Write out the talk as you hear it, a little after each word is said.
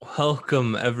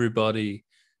Welcome, everybody,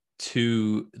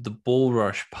 to the Bull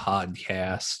Rush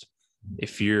podcast.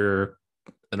 If you're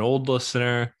an old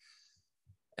listener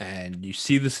and you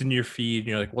see this in your feed, and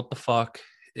you're like, what the fuck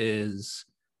is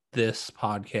this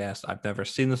podcast? I've never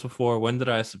seen this before. When did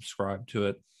I subscribe to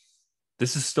it?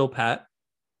 This is still Pat,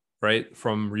 right?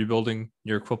 From Rebuilding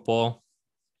Your Football.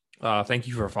 Thank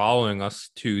you for following us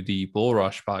to the Bull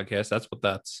Rush podcast. That's what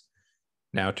that's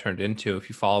now turned into. If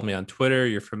you follow me on Twitter,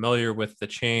 you're familiar with the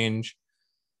change.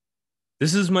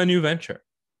 This is my new venture.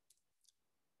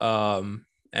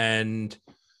 And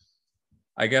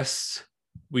I guess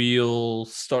we'll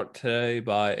start today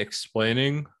by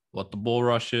explaining what the Bull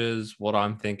Rush is, what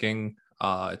I'm thinking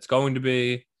it's going to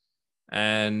be,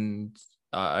 and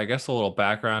I guess a little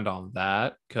background on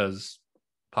that, because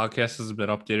podcast has been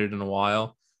updated in a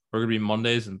while. We're going to be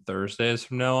Mondays and Thursdays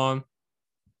from now on,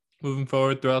 moving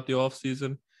forward throughout the off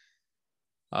season.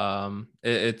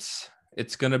 It's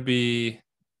going to be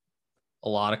a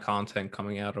lot of content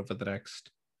coming out over the next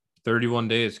 31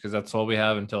 days, because that's all we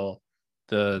have until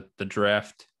the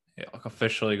draft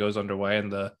officially goes underway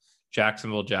and the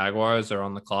Jacksonville Jaguars are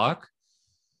on the clock.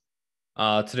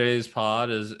 Today's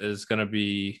pod is going to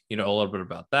be, a little bit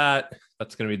about that.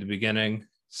 That's going to be the beginning.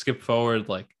 Skip forward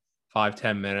like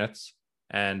 5-10 minutes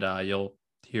and you'll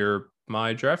hear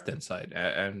my draft insight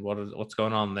and what's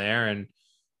going on there and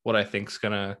what I think is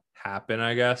going to happen,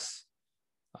 I guess.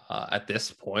 At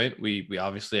this point, we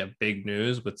obviously have big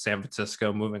news with San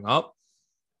Francisco moving up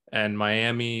and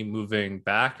Miami moving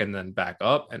back and then back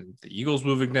up and the Eagles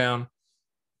moving down.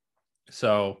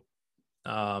 So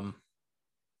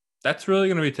that's really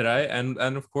going to be today. And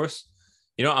of course,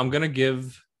 I'm going to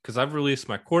give, because I've released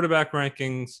my quarterback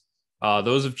rankings.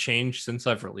 Those have changed since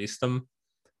I've released them.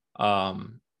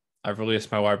 I've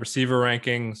released my wide receiver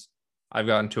rankings. I've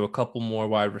gotten to a couple more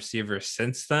wide receivers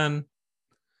since then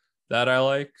that I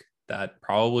like, that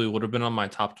probably would have been on my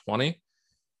top 20.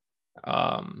 So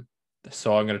I'm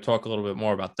going to talk a little bit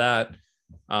more about that.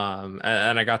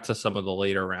 And I got to some of the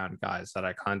later round guys that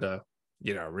I kind of,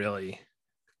 really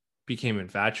became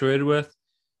infatuated with.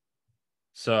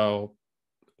 So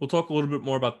we'll talk a little bit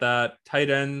more about that. Tight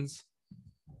ends.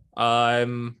 I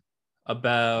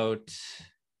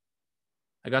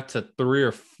got to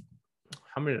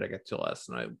how many did I get to last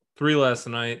night? 3 last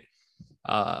night.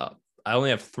 I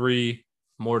only have 3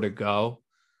 more to go.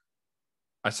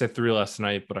 I said 3 last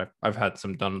night, but I've had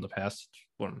some done in the past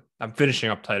one. I'm finishing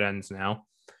up tight ends now.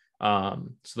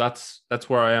 So that's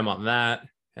where I am on that.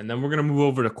 And then we're going to move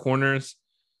over to corners,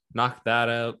 knock that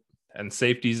out, and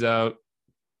safeties out.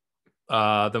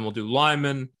 Then we'll do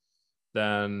linemen,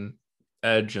 then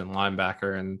edge and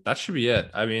linebacker, and that should be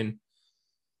it. I mean,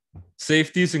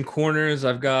 safeties and corners,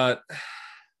 I've got,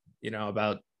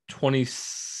 about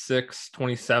 26,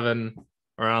 27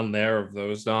 around there of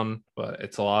those done, but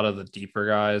it's a lot of the deeper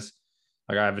guys.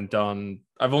 Like I've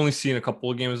only seen a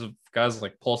couple of games of guys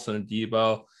like Paulson and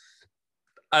Debo.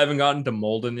 I haven't gotten to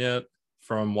Molden yet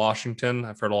from Washington.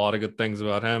 I've heard a lot of good things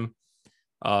about him.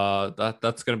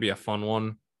 That's going to be a fun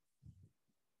one.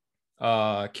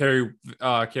 Kerry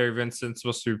Vincent's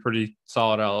supposed to be pretty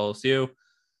solid at LSU.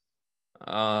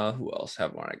 Who else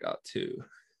have I got to?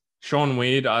 Sean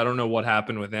Wade, I don't know what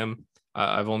happened with him.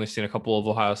 I've only seen a couple of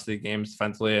Ohio State games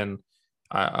defensively, and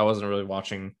I wasn't really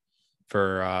watching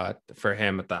for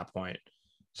him at that point.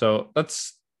 So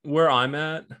that's where I'm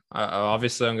at.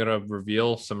 Obviously, I'm going to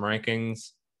reveal some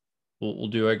rankings. We'll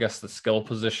do, I guess, the skill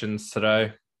positions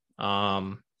today,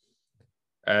 and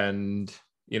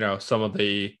some of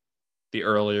the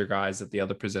earlier guys at the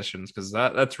other positions, because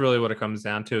that's really what it comes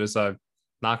down to. Is I've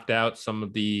knocked out some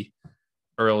of the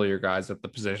earlier guys at the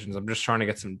positions. I'm just trying to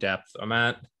get some depth.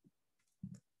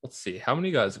 Let's see, how many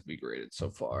guys have we graded so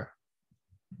far?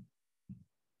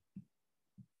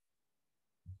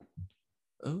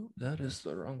 Oh, that is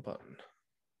the wrong button.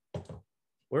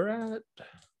 We're at,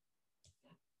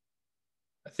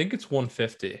 I think it's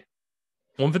 150,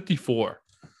 154.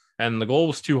 And the goal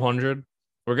was 200.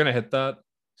 We're going to hit that.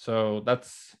 So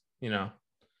that's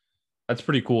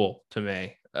pretty cool to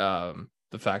me. The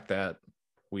fact that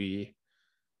we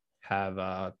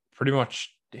have pretty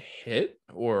much hit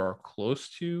or are close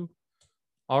to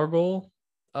our goal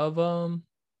of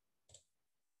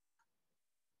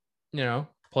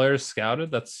players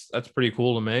scouted. That's pretty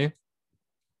cool to me.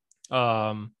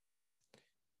 Of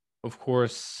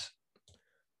course,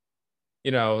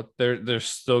 there's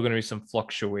still going to be some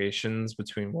fluctuations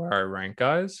between where I rank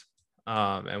guys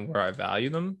and where I value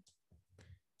them.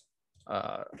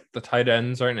 The tight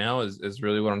ends right now is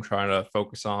really what I'm trying to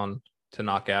focus on to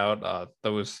knock out.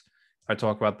 Those, if I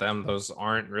talk about them, those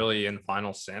aren't really in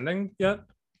final standing yet.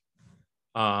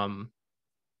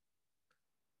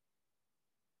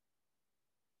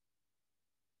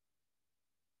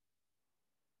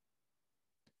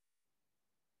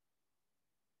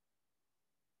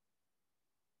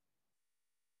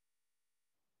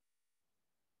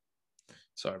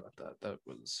 Sorry about that. That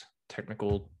was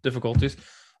technical difficulties.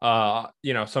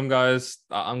 Some guys,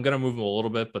 I'm gonna move them a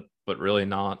little bit, but really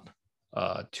not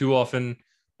too often.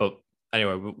 But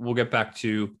anyway, we'll get back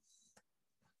to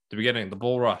the beginning, the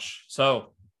bull rush.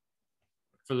 So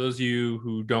for those of you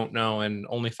who don't know and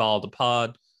only follow the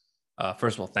pod,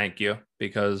 first of all, thank you,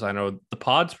 because I know the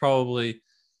pod's probably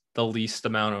the least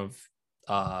amount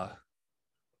of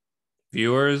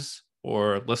viewers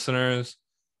or listeners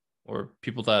or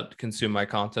people that consume my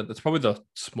content. That's probably the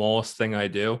smallest thing I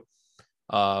do.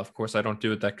 Of course, I don't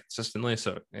do it that consistently,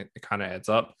 so it kind of adds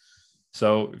up.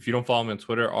 So if you don't follow me on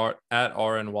Twitter, at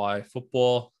RNY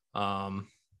Football,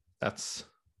 that's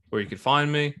where you can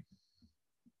find me.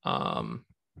 Let's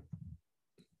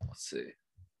see.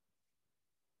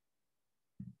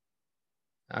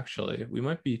 Actually, we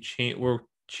might be we're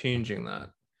changing that,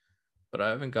 but I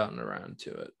haven't gotten around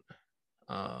to it.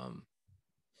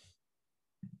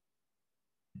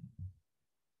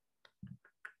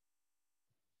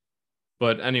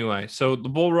 But anyway, so the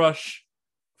Bull Rush,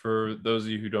 for those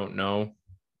of you who don't know,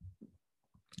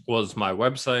 was my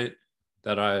website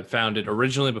that I had founded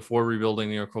originally before rebuilding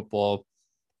New York Football.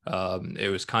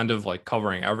 It was kind of like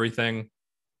covering everything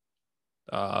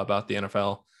about the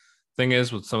NFL. Thing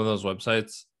is, with some of those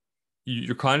websites,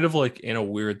 you're kind of like in a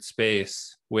weird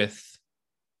space with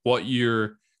what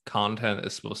your content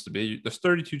is supposed to be. There's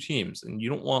 32 teams, and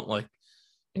you don't want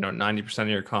 90% of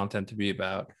your content to be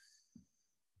about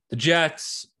the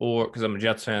Jets, or because I'm a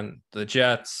Jets fan, the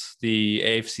Jets, the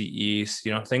AFC East,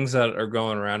 things that are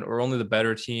going around, or only the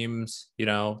better teams,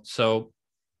 So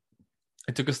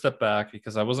I took a step back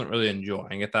because I wasn't really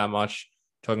enjoying it that much,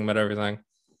 talking about everything,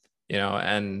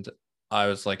 and I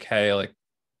was like, hey,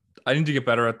 I need to get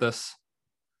better at this.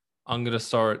 I'm going to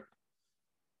start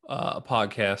a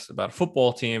podcast about a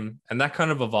football team. And that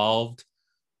kind of evolved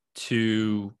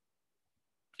to,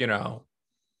 hey,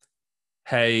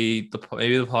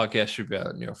 maybe the podcast should be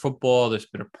about New York football. There's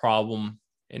been a problem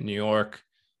in New York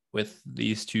with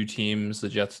these two teams, the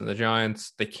Jets and the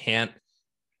Giants. They can't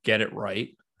get it right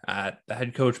at the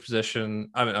head coach position.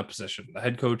 The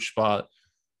head coach spot,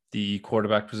 the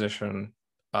quarterback position,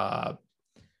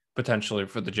 potentially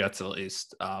for the Jets at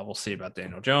least. We'll see about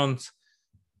Daniel Jones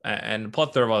and a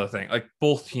plethora of other things. Like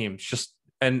both teams just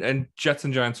and Jets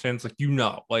and Giants fans, and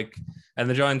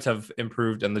the Giants have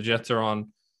improved and the Jets are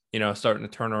on, starting to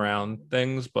turn around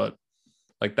things, but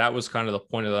that was kind of the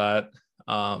point of that.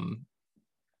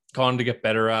 Going to get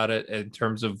better at it in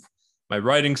terms of my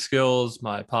writing skills,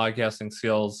 my podcasting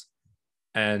skills,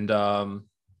 and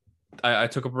I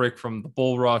took a break from the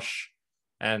Bull Rush,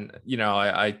 and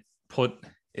I put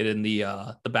it in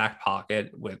the back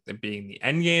pocket with it being the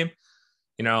end game,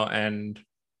 and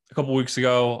a couple weeks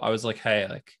ago I was like, hey,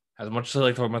 as much as I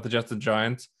like talking about the Jets and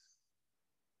Giants,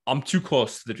 I'm too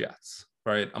close to the Jets,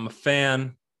 right? I'm a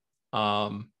fan.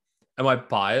 Am I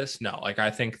biased? No.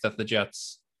 I think that the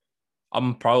Jets,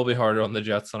 I'm probably harder on the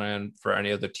Jets than I am for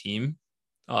any other team,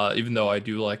 even though I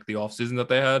do like the offseason that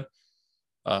they had,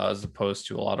 as opposed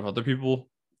to a lot of other people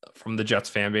from the Jets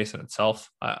fan base in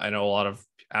itself. I know a lot of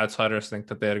outsiders think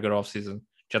that they had a good offseason.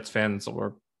 Jets fans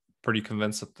were pretty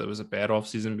convinced that there was a bad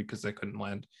offseason because they couldn't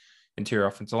land interior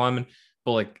offensive linemen.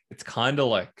 But it's kind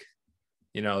of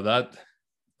that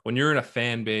when you're in a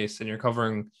fan base and you're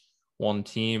covering one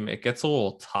team, it gets a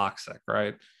little toxic,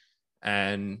 right?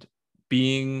 And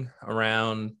being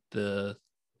around the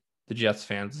Jets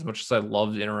fans, as much as I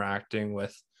loved interacting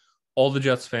with all the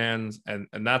Jets fans, and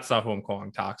that's not who I'm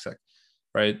calling toxic,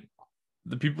 right?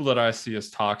 The people that I see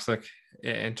as toxic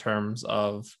in terms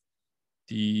of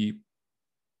the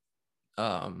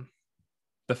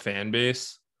fan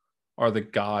base are the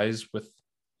guys with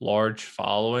large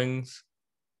followings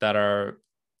that are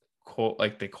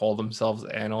they call themselves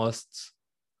analysts,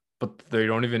 but they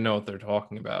don't even know what they're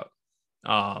talking about.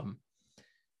 And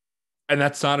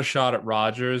that's not a shot at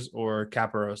Rodgers or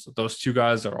Caparosa. Those two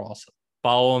guys are awesome.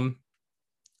 Follow them.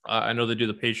 I know they do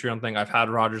the Patreon thing. I've had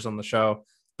Rodgers on the show.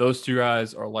 Those two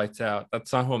guys are lights out.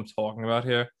 That's not who I'm talking about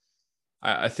here.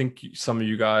 I think some of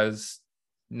you guys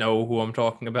know who I'm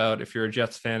talking about. If you're a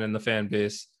Jets fan in the fan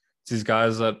base, it's these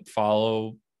guys that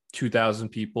follow 2,000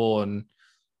 people and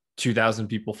 2,000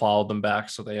 people follow them back.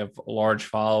 So they have a large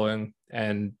following.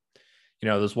 And,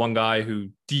 there's one guy who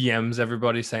DMs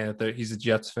everybody saying that he's a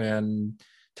Jets fan,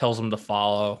 tells them to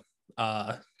follow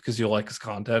because you like his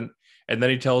content. And then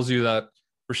he tells you that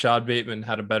Rashad Bateman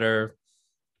had a better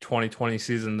 2020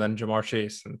 season than Ja'Marr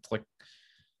Chase. And it's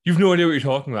you have no idea what you're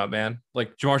talking about, man.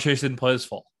 Ja'Marr Chase didn't play this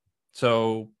fall.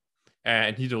 So,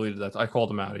 and he deleted that. I called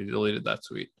him out. He deleted that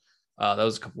tweet. That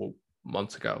was a couple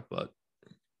months ago, but,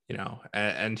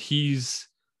 and he's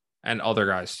and other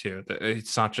guys too.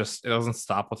 It's not just, it doesn't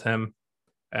stop with him.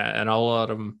 And I'll let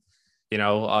him,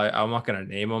 I'm not going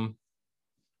to name him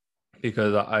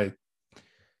because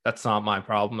that's not my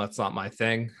problem. That's not my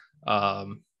thing.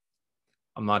 I'm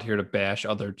not here to bash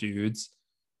other dudes.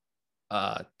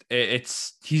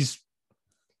 He's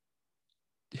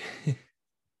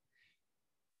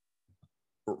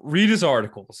read his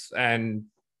articles and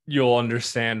you'll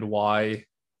understand why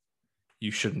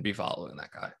you shouldn't be following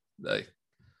that guy. Like,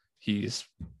 he's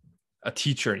a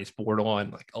teacher and he's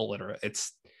borderline like illiterate.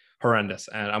 It's horrendous.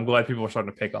 And I'm glad people are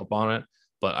starting to pick up on it,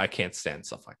 but I can't stand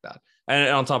stuff like that. And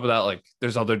on top of that, like,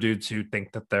 there's other dudes who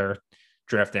think that they're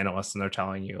draft analysts and they're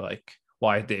telling you like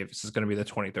Wyatt Davis is going to be the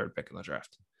 23rd pick in the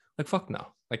draft. Like, fuck no.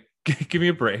 Like, give me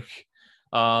a break.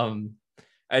 And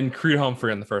Creed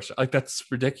Humphrey in the first, like, that's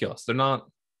ridiculous. They're not.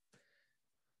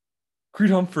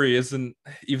 Creed Humphrey isn't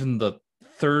even the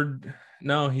third.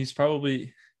 No, he's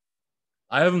probably.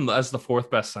 I have him as the fourth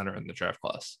best center in the draft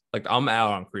class. Like, I'm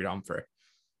out on Creed Humphrey.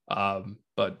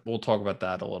 But we'll talk about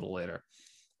that a little later.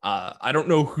 I don't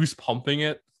know who's pumping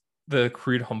it, the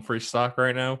Creed Humphrey stock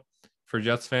right now for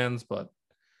Jets fans, but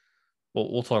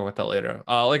we'll talk about that later.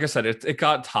 Like I said, it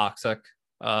got toxic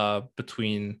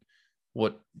between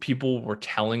what people were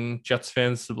telling Jets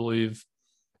fans to believe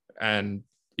and,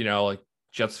 like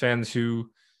Jets fans who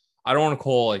I don't want to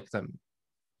call like them,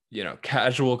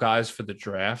 casual guys for the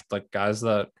draft, like guys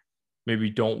that maybe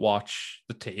don't watch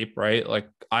the tape, right? Like,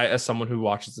 I, as someone who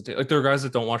watches the tape, like, there are guys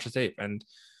that don't watch the tape and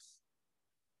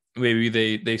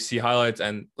maybe they see highlights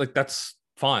and like, that's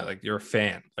fine. Like, you're a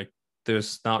fan. Like,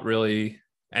 there's not really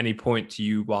any point to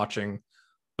you watching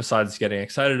besides getting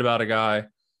excited about a guy.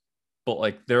 But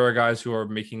like, there are guys who are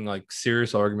making like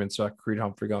serious arguments about Creed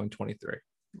Humphrey going 23.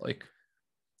 Like,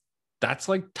 that's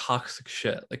like toxic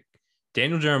shit. Like,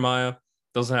 Daniel Jeremiah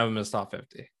doesn't have him in his top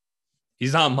 50.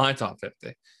 He's not in my top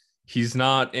 50. He's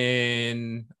not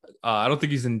in, I don't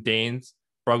think he's in Dane's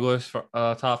Brugler's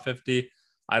top 50.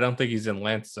 I don't think he's in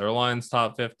Lance Zierlein's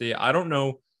top 50. I don't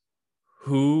know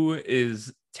who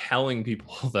is telling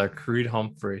people that Creed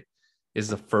Humphrey is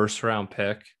the first round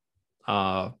pick.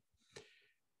 But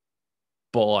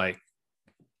like,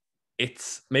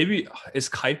 it's maybe, is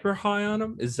Kuiper high on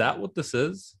him? Is that what this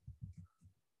is?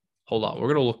 Hold on, we're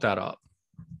gonna look that up.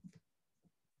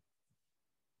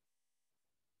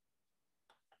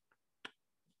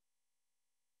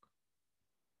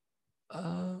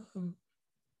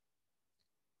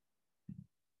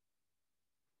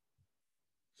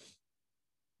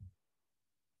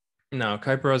 No,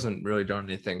 Kuiper hasn't really done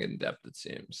anything in depth, it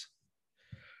seems.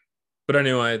 But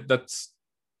anyway, that's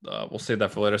we'll save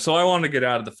that for later. So I want to get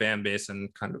out of the fan base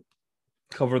and kind of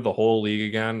cover the whole league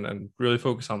again and really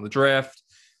focus on the draft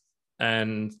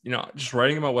and, just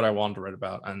writing about what I wanted to write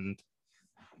about. And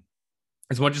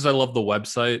as much as I love the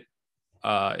website,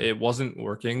 it wasn't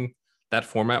working. That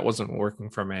format wasn't working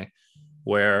for me,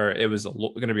 where it was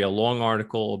going to be a long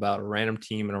article about a random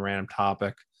team and a random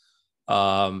topic.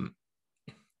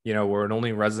 Where it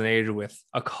only resonated with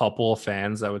a couple of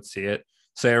fans that would see it.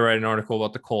 Say I write an article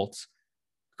about the Colts,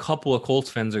 a couple of Colts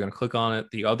fans are going to click on it.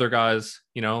 The other guys,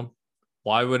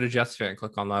 why would a Jets fan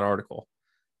click on that article?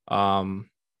 I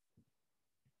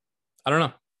don't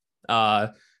know.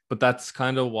 But that's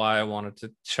kind of why I wanted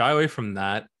to shy away from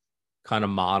that kind of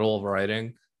model of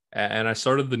writing. And I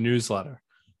started the newsletter,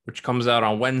 which comes out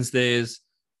on Wednesdays.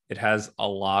 It has a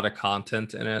lot of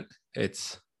content in it.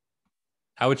 It's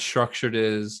how it's structured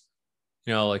is,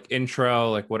 like intro,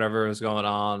 like whatever is going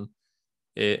on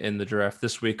in the draft.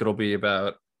 This week, it'll be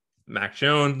about Mac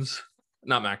Jones,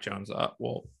 not Mac Jones.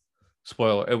 Well,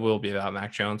 spoiler, it will be about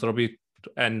Mac Jones. It'll be,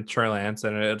 and Trey Lance,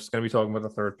 and it's going to be talking about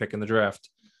the third pick in the draft.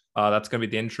 That's going to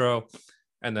be the intro.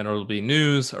 And then it'll be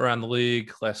news around the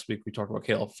league. Last week, we talked about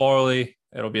Caleb Farley.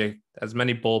 It'll be as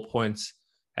many bullet points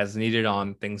as needed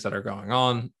on things that are going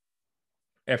on.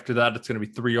 After that, it's going to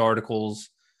be 3 articles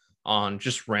on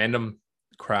just random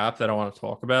crap that I want to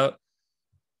talk about.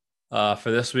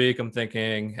 For this week, I'm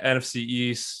thinking NFC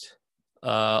East.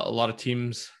 A lot of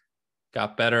teams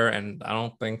got better, and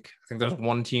I think there's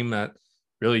one team that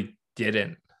really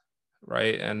didn't,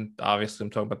 right? And obviously,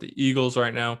 I'm talking about the Eagles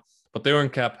right now, but they were in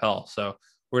cap hell, so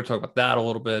we're going to talk about that a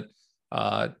little bit.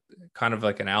 Kind of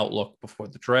like an outlook before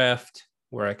the draft,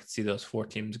 where I could see those 4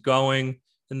 teams going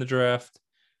in the draft.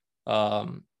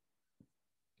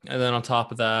 And then on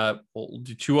top of that, we'll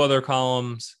do 2 other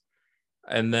columns.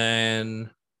 And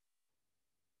then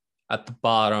at the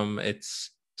bottom, it's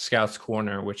Scouts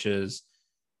Corner, which is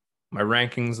my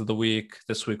rankings of the week.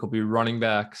 This week will be running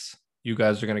backs. You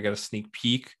guys are going to get a sneak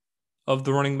peek of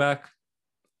the running back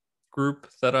group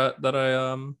that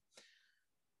I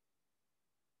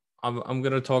I'm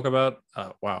gonna talk about.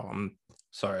 Wow, I'm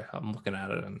sorry. I'm looking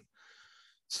at it and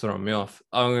it's throwing me off.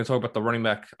 I'm gonna talk about the running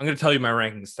back. I'm gonna tell you my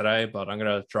rankings today, but I'm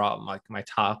gonna drop my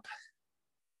top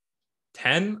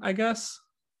 10, I guess,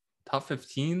 top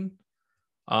 15,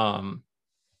 um,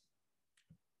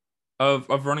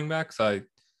 of running backs. I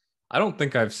don't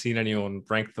think I've seen anyone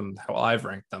rank them how I've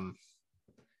ranked them.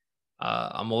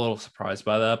 I'm a little surprised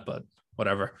by that, but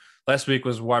whatever. Last week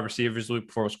was wide receivers. The week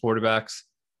before was quarterbacks,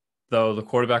 though the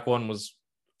quarterback one was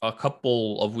a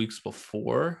couple of weeks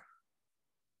before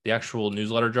the actual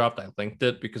newsletter dropped. I linked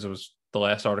it because it was the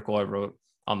last article I wrote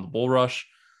on the Bull Rush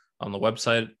on the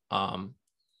website.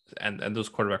 And those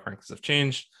quarterback rankings have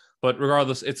changed. But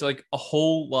regardless, it's like a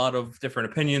whole lot of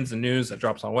different opinions and news that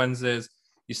drops on Wednesdays.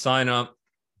 You sign up,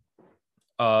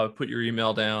 put your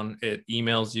email down. It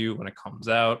emails you when it comes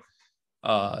out.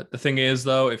 The thing is,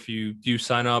 though, if you do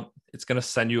sign up, it's going to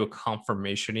send you a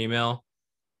confirmation email,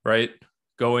 right?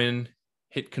 Go in,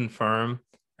 hit confirm,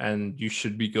 and you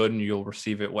should be good, and you'll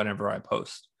receive it whenever I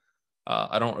post.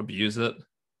 I don't abuse it.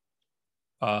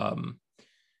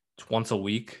 It's once a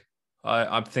week.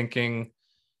 I'm thinking,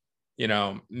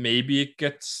 maybe it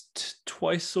gets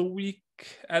twice a week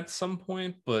at some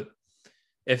point, but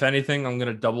if anything, I'm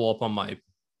going to double up on my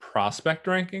prospect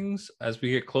rankings as we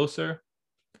get closer.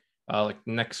 Like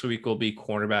next week will be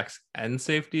cornerbacks and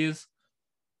safeties.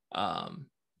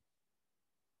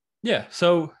 Yeah,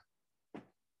 so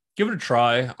give it a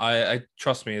try. I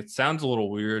trust me, it sounds a little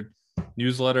weird.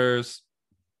 Newsletters,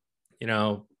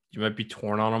 you might be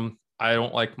torn on them. I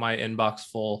don't like my inbox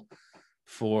full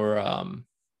for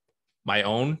my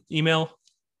own email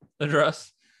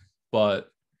address, but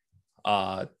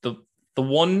the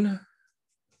one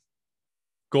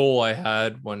goal I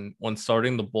had when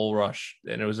starting the Bull Rush,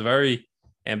 and it was a very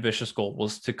ambitious goal,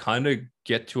 was to kind of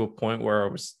get to a point where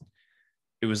it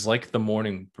was like the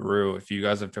morning brew. If you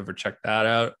guys have ever checked that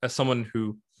out, as someone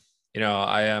who,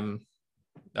 I am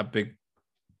a big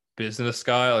business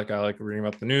guy, like I like reading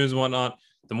about the news and whatnot.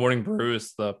 The morning brew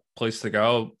is the place to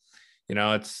go.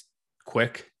 It's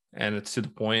quick and it's to the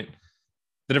point.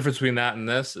 The difference between that and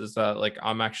this is that like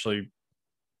I'm actually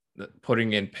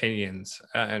putting in opinions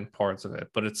and parts of it,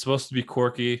 but it's supposed to be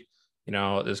quirky.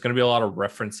 There's going to be a lot of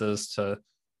references to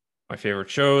my favorite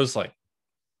shows. Like,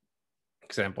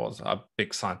 example is a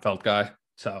big Seinfeld guy,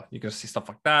 so you're going to see stuff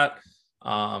like that.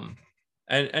 And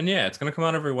yeah, it's going to come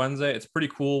out every Wednesday. It's pretty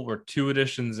cool. We're 2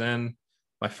 editions in.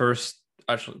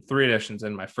 Actually 3 editions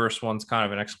in. My first one's kind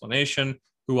of an explanation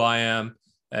who I am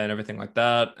and everything like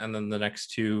that, and then the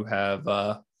next 2 have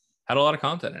had a lot of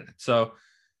content in it. So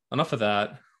enough of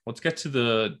that. Let's get to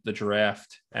the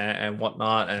draft and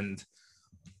whatnot. And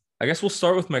I guess we'll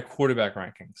start with my quarterback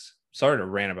rankings. Sorry to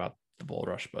rant about the Bull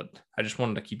Rush, but I just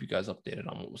wanted to keep you guys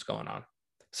updated on what was going on.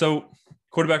 So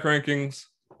quarterback rankings.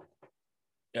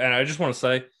 And I just want to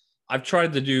say, I've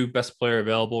tried to do best player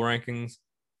available rankings,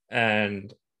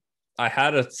 and I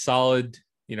had a solid,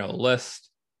 list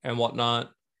and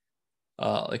whatnot,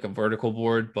 like a vertical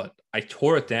board, but I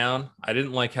tore it down. I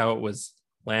didn't like how it was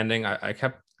landing. I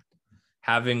kept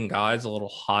having guys a little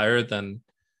higher than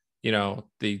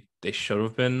they should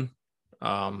have been,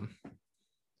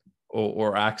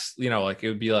 or acts, like it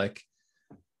would be like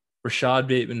Rashad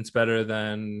Bateman's better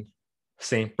than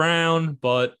St. Brown,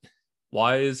 but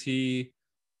why is he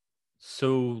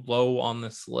so low on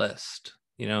this list?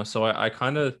 So I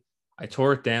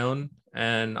tore it down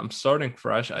and I'm starting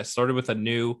fresh. I started with a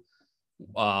new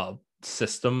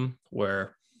system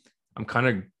where I'm kind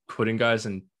of putting guys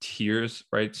in tiers,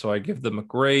 right? So I give them a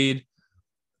grade.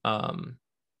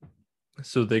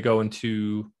 So they go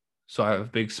into, so I have a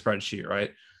big spreadsheet,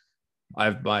 right? I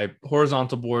have my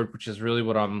horizontal board, which is really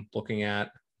what I'm looking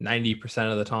at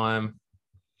 90% of the time.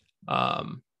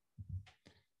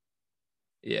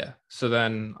 Yeah. So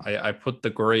then I put the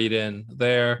grade in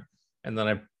there, and then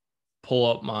I pull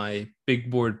up my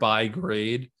big board by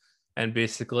grade, and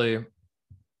basically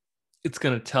it's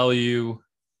going to tell you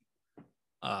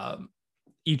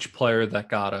each player that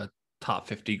got a top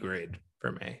 50 grade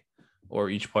for me, or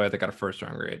each player that got a first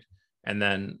round grade. And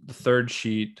then the third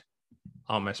sheet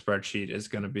on my spreadsheet is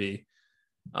going to be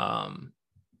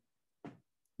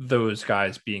those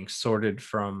guys being sorted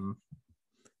from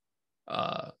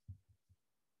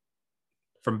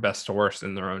best to worst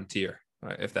in their own tier,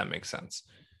 if that makes sense.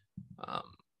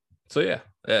 So yeah,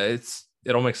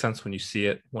 it'll make sense when you see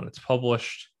it when it's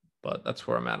published, but that's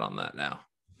where I'm at on that now.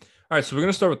 All right, so we're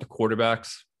going to start with the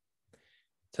quarterbacks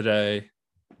today.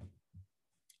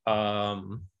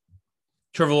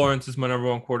 Trevor Lawrence is my number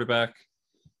 1 quarterback.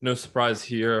 No surprise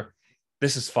here.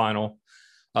 This is final.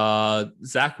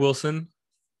 Zach Wilson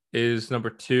is number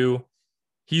 2.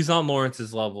 He's on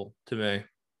Lawrence's level to me,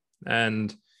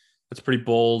 and it's pretty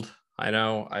bold. I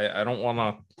know. I don't want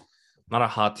to. Not a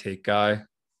hot take guy,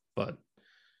 but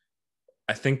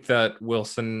I think that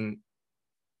Wilson.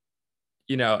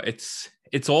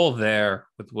 It's all there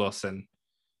with Wilson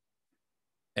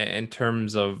in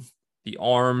terms of the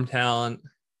arm talent,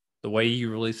 the way he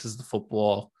releases the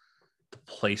football, the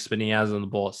placement he has on the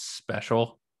ball is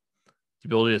special. The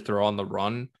ability to throw on the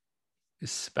run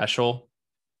is special.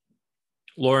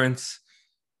 Lawrence,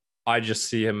 I just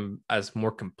see him as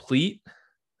more complete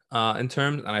in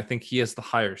terms, and I think he has the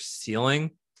higher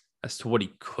ceiling as to what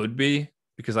he could be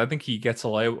because I think he gets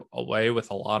away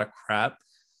with a lot of crap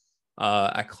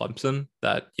at Clemson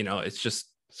that it's just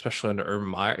especially under Urban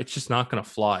Meyer, it's just not going to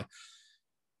fly.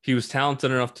 He was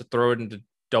talented enough to throw it into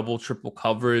double, triple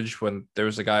coverage when there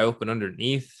was a guy open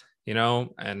underneath,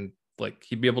 and like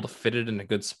he'd be able to fit it in a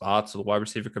good spot so the wide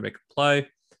receiver could make a play.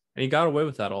 And he got away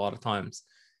with that a lot of times.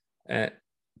 And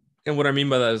what I mean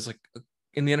by that is like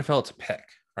in the NFL, it's a pick,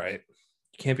 right?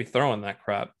 You can't be throwing that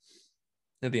crap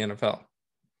in the NFL.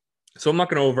 So I'm not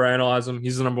going to overanalyze him.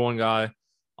 He's the number one guy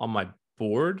on my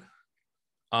board.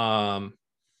 Or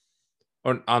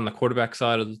on the quarterback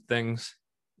side of the things,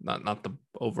 not the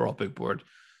overall big board.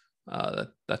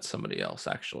 That's somebody else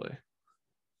actually.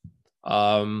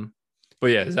 But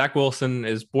yeah, Zach Wilson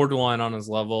is borderline on his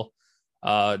level.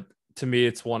 To me,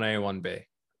 it's 1A, 1B.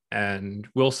 And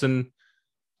Wilson,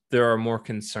 there are more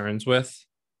concerns with,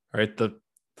 right? The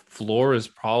floor is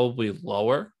probably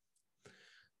lower.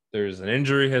 There's an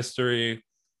injury history.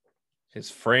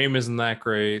 His frame isn't that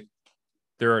great.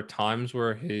 There are times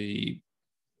where the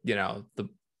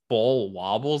ball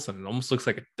wobbles and it almost looks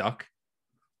like a duck.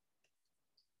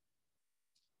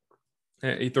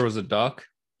 He throws a duck,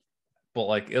 but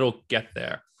like it'll get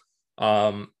there.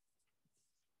 I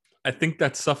think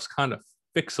that stuff's kind of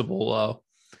fixable though,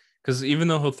 because even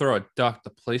though he'll throw a duck, the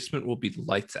placement will be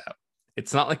lights out.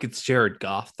 It's not like it's Jared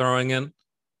Goff throwing in,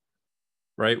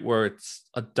 right? Where it's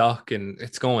a duck and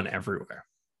it's going everywhere.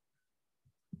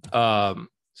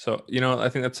 So I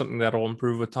think that's something that'll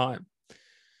improve with time.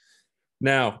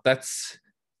 Now,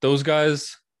 those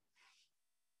guys,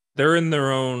 they're in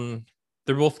their own,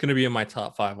 they're both going to be in my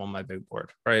top 5 on my big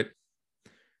board, right?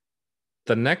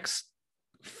 The next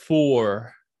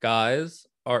 4 guys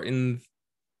are in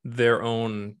their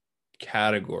own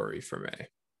category for me,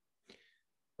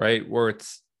 right? Where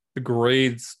it's the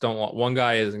grades don't want, one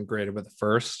guy isn't graded with the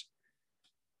first,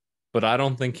 but I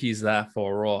don't think he's that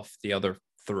far off the other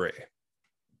 3.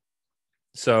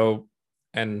 So,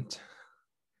 and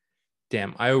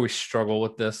damn, I always struggle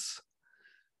with this,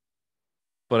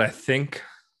 but I think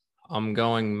I'm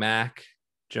going Mac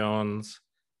Jones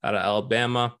out of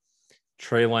Alabama,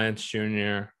 Trey Lance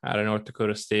Jr. out of North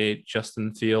Dakota State,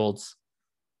 Justin Fields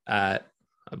at,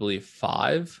 I believe,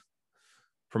 5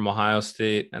 from Ohio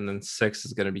State, and then 6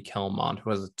 is going to be Kellen Mond, who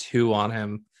has a 2 on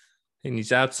him. And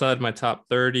he's outside my top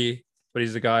 30, but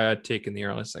he's a guy I'd take in the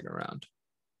early second round.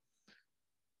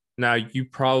 Now, you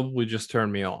probably just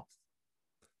turned me off.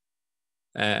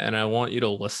 And I want you to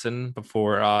listen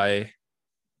before you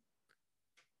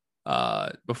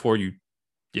unfollow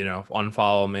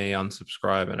me,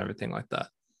 unsubscribe, and everything like that.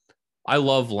 I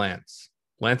love Lance.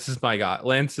 Lance is my guy.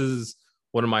 Lance is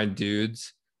one of my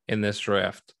dudes in this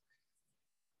draft.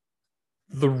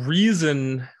 The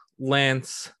reason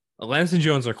Lance and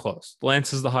Jones are close.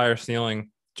 Lance is the higher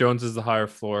ceiling. Jones is the higher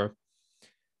floor.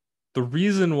 The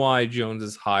reason why Jones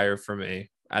is higher for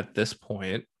me at this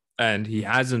point, and he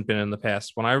hasn't been in the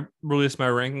past. When I released my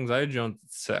rankings, I had Jones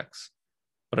at 6,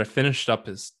 but I finished up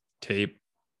his tape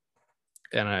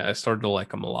and I started to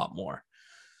like him a lot more.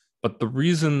 But the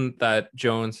reason that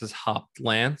Jones has hopped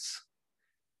Lance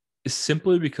is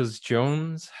simply because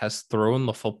Jones has thrown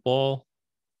the football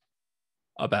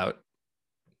about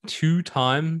 2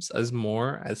 times as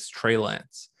more as Trey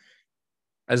Lance.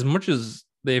 As much as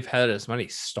they've had as many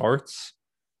starts,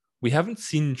 we haven't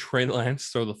seen Trey Lance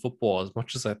throw the football as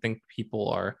much as I think people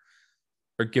are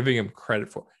giving him credit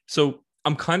for. So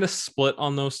I'm kind of split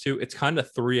on those two. It's kind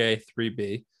of 3A,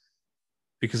 3B,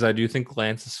 because I do think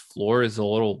Lance's floor is a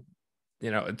little,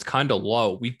 it's kind of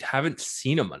low. We haven't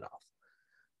seen him enough.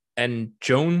 And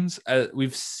Jones,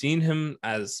 we've seen him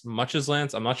as much as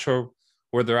Lance. I'm not sure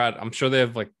where they're at. I'm sure they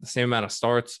have like the same amount of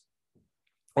starts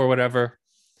or whatever,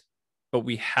 but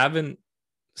we haven't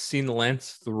seen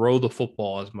Lance throw the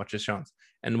football as much as Jones.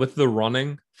 And with the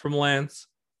running from Lance,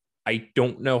 I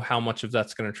don't know how much of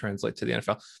that's going to translate to the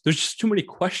NFL. There's just too many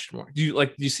question marks. Do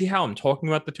you see how I'm talking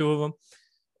about the two of them?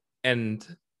 And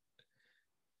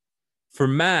for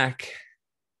Mac,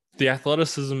 the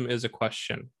athleticism is a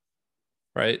question,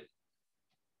 right?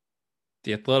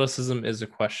 The athleticism is a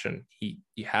question.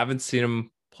 You haven't seen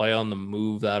him play on the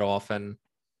move that often.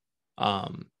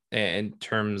 In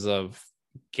terms of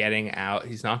getting out,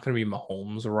 he's not going to be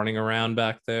Mahomes running around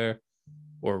back there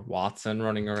or Watson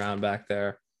running around back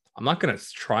there. I'm not going to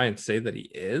try and say that he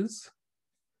is.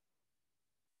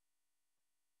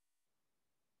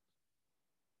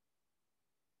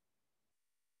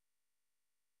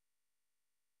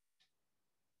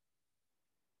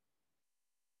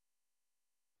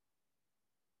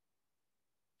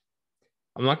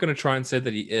 I'm not going to try and say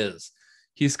that he is.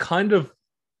 He's kind of,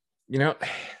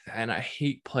 and I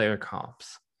hate player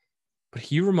comps, but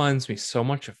he reminds me so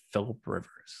much of Philip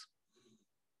Rivers,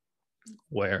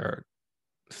 where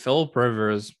Philip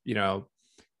Rivers,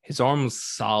 his arm was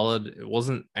solid. It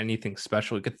wasn't anything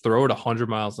special. He could throw it 100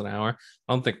 miles an hour.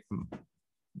 I don't think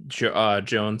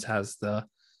Jones has the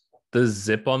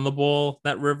zip on the ball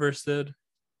that Rivers did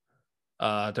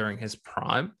during his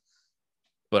prime.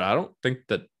 But I don't think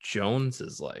that Jones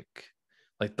is like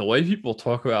the way people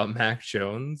talk about Mac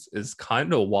Jones is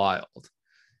kind of wild.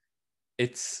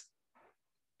 It's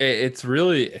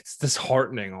it's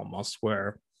disheartening almost,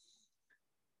 where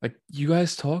like you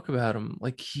guys talk about him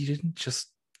like he didn't just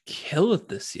kill it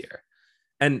this year.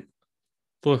 And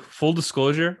look, full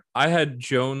disclosure, I had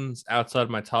Jones outside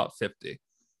my top 50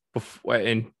 before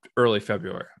in early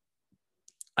February.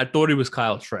 I thought he was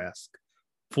Kyle Trask,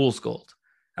 fool's gold.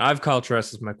 And I have Kyle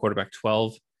Trask as my quarterback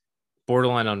 12,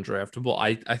 borderline undraftable.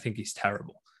 I think he's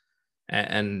terrible.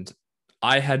 And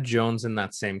I had Jones in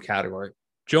that same category.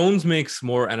 Jones makes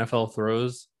more NFL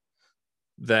throws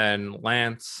than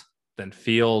Lance, than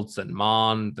Fields, than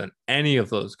Mon, than any of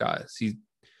those guys. He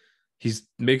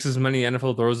makes as many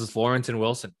NFL throws as Lawrence and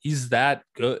Wilson. He's that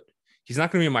good. He's not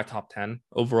going to be in my top 10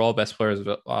 overall best players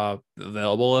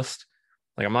available list.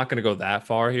 Like, I'm not going to go that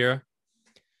far here.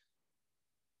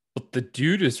 But the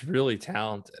dude is really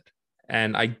talented.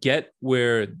 And I get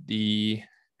where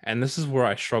and this is where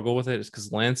I struggle with it, is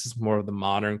because Lance is more of the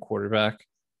modern quarterback.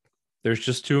 There's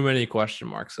just too many question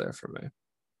marks there for me.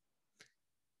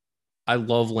 I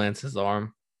love Lance's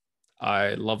arm.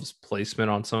 I love his placement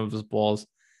on some of his balls.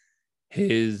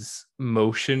 His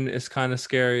motion is kind of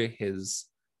scary.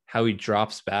 How he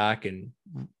drops back and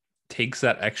takes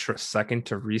that extra second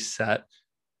to reset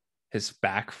his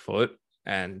back foot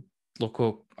and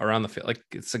look around the field. Like,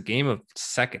 it's a game of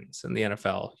seconds in the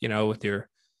NFL, with your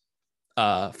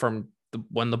from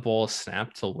when the ball is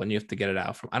snapped till when you have to get it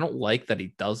out from. I don't like that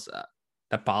he does that.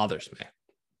 That bothers me.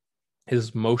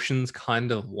 His motion's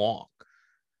kind of long.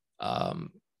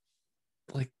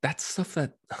 Like, that's stuff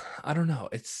that I don't know.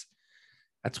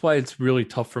 That's why it's really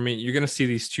tough for me. You're gonna see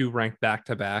these two ranked back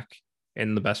to back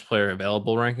in the best player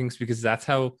available rankings, because that's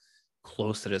how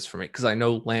close it is for me. Because I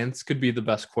know Lance could be the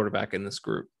best quarterback in this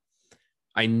group.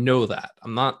 I know that.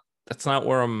 That's not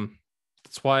where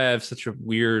that's why I have such a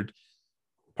weird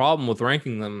problem with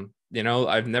ranking them.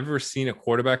 I've never seen a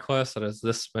quarterback class that has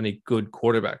this many good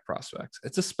quarterback prospects.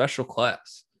 It's a special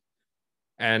class.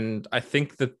 And I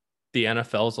think that the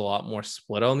NFL is a lot more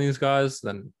split on these guys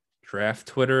than draft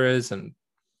Twitter is and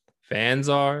fans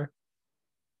are.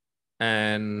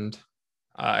 And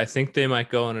I think they might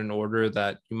go in an order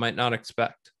that you might not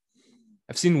expect.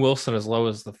 I've seen Wilson as low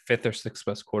as the 5th or 6th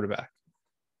best quarterback.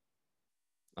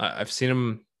 I've seen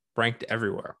him ranked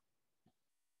everywhere.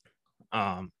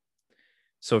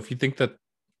 So if you think that,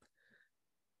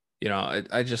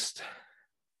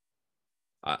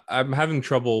 I'm having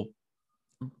trouble.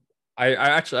 I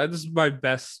actually, this is my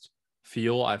best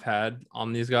feel I've had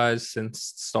on these guys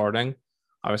since starting.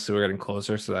 Obviously, we're getting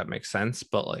closer, so that makes sense.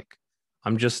 But like,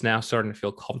 I'm just now starting to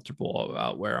feel comfortable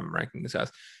about where I'm ranking these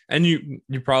guys. And you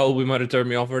probably might have turned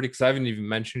me off already, because I haven't even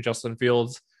mentioned Justin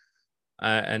Fields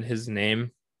and his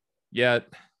name yet.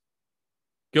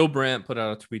 Gil Brandt put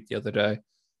out a tweet the other day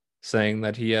saying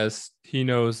that he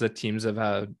knows that teams have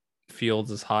had Fields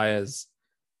as high as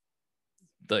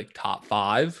like top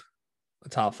 5, a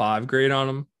top 5 grade on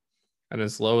him, and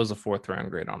as low as a 4th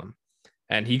round grade on him.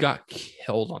 And he got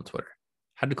killed on Twitter.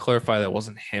 Had to clarify that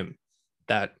wasn't him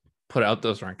that put out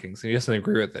those rankings. And he doesn't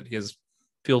agree with it. He has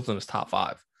Fields in his top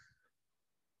 5.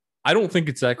 I don't think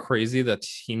it's that crazy that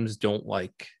teams don't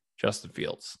like Justin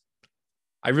Fields.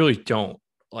 I really don't.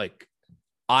 Like,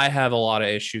 I have a lot of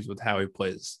issues with how he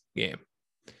plays the game.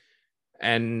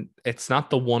 And it's not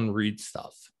the one read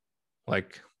stuff.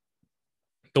 Like,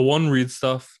 the one read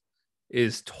stuff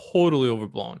is totally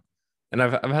overblown. And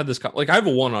I've had this, like, I have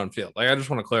a 1 on field. Like, I just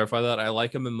want to clarify that. I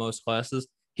like him in most classes.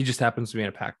 He just happens to be in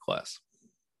a packed class.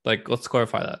 Like, let's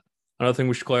clarify that. Another thing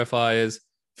we should clarify is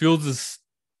Fields is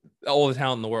all the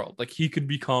talent in the world. Like, he could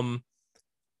become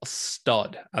a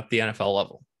stud at the NFL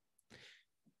level.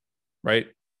 right?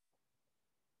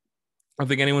 I don't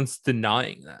think anyone's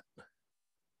denying that.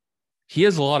 He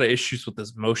has a lot of issues with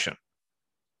his motion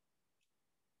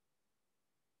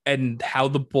and how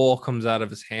the ball comes out of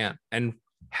his hand and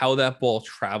how that ball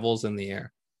travels in the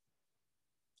air.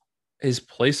 His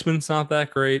placement's not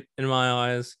that great in my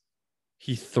eyes.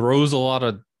 He throws a lot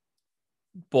of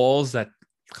balls that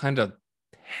kind of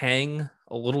hang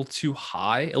a little too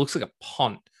high. It looks like a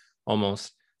punt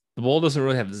almost. The ball doesn't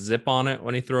really have zip on it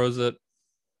when he throws it.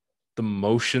 The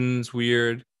motion's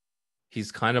weird.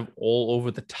 He's kind of all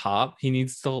over the top.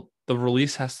 The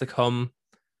release has to come.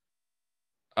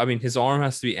 I mean, his arm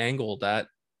has to be angled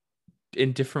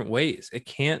in different ways. It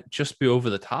can't just be over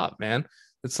the top, man.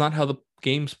 That's not how the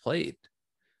game's played.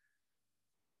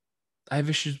 I have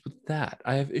issues with that.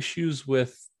 I have issues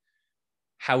with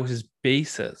how his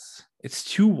base is. It's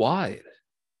too wide.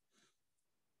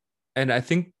 And I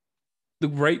think the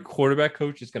right quarterback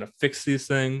coach is going to fix these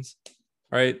things,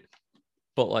 right?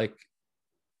 But like,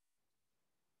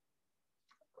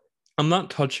 I'm not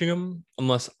touching him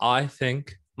unless I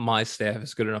think my staff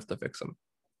is good enough to fix him.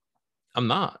 I'm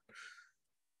not.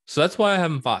 So that's why I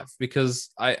have him 5, because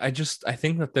I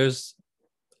think that there's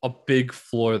a big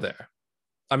floor there.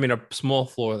 I mean, a small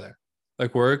floor there.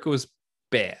 Like, where it was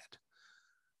bad.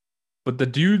 But the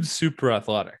dude's super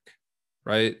athletic,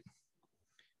 right?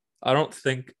 I don't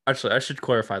think, actually, I should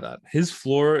clarify that. His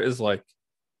floor is like,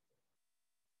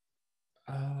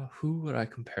 who would I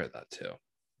compare that to?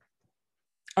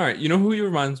 All right, you know who he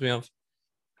reminds me of?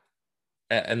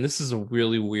 And this is a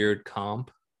really weird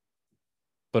comp,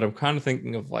 but I'm kind of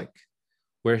thinking of like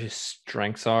where his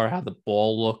strengths are, how the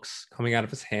ball looks coming out of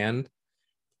his hand.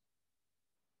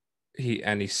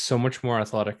 He's so much more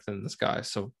athletic than this guy.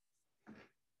 So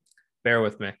bear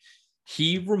with me.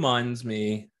 He reminds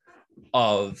me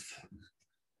of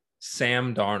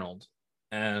Sam Darnold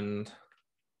and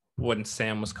when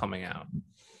Sam was coming out.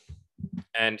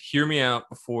 And hear me out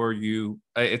before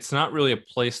it's not really a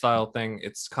play style thing.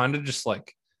 It's kind of just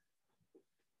like,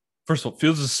 first of all,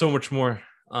 Fields is so much more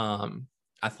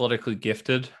athletically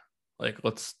gifted. Like,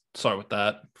 let's start with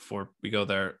that before we go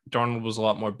there. Darnold was a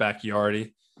lot more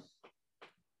backyardy.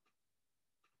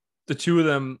 The two of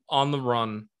them on the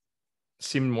run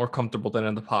seemed more comfortable than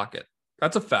in the pocket.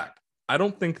 That's a fact. I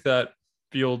don't think that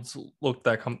Fields looked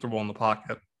that comfortable in the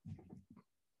pocket.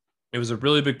 It was a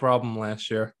really big problem last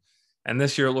year. And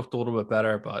this year it looked a little bit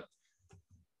better, but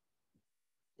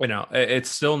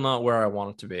it's still not where I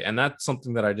want it to be. And that's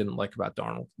something that I didn't like about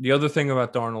Darnold. The other thing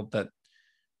about Darnold that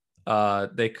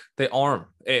they arm.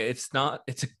 It's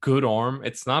a good arm.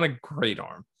 It's not a great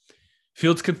arm.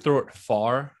 Fields could throw it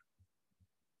far,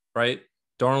 right?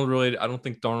 I don't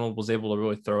think Darnold was able to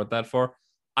really throw it that far.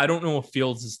 I don't know if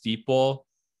Fields' deep ball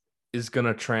is going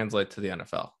to translate to the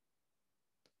NFL.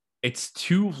 It's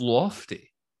too lofty.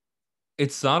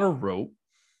 It's not a rope.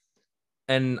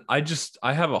 And I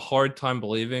have a hard time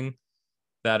believing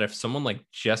that if someone like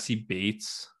Jesse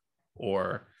Bates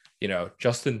or,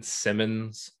 Justin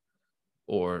Simmons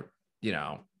or,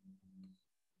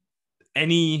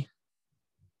 any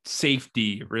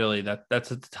safety really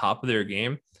that's at the top of their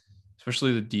game,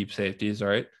 especially the deep safeties,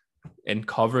 right? And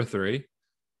cover 3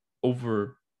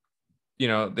 over,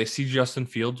 they see Justin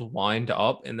Fields wind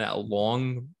up in that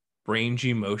long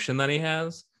rangy motion that he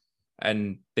has,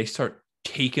 and they start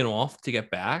taking off to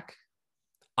get back.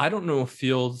 I don't know if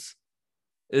Fields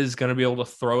is going to be able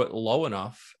to throw it low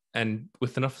enough and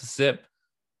with enough zip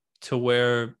to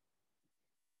where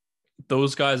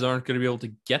those guys aren't going to be able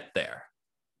to get there.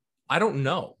 I don't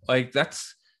know. Like,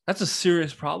 that's a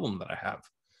serious problem that I have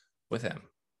with him.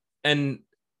 And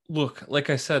look, like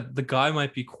I said, the guy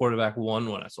might be quarterback 1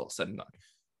 when it's all said and done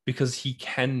because he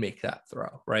can make that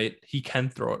throw, right? He can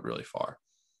throw it really far.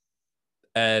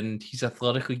 And he's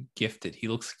athletically gifted. He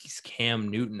looks like he's Cam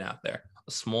Newton out there,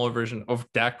 a smaller version of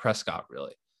Dak Prescott,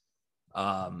 really,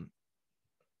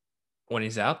 when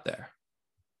he's out there.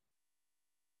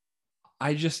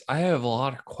 I have a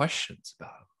lot of questions about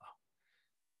him,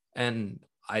 though. And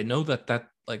I know that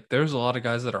there's a lot of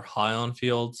guys that are high on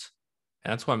Fields,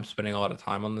 and that's why I'm spending a lot of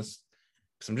time on this,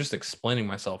 because I'm just explaining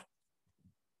myself.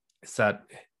 It's that,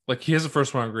 he has a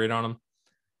first round grade on him,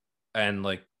 and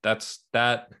that's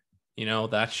that.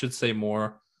 That should say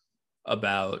more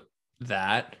about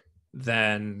that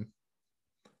than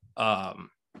that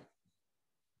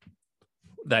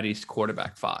he's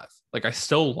quarterback 5. I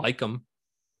still like him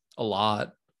a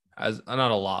lot,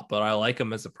 not a lot, but I like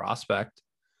him as a prospect.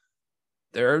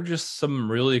 There are just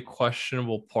some really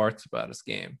questionable parts about his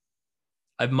game.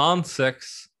 I'm on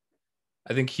 6.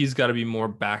 I think he's got to be more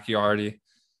backyardy,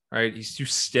 right? He's too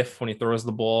stiff when he throws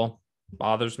the ball.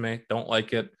 Bothers me. Don't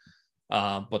like it.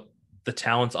 But the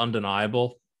talent's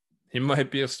undeniable. He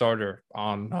might be a starter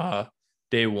on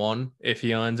day one if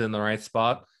he lands in the right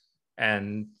spot.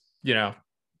 And,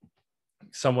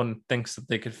 someone thinks that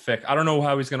they could fix. I don't know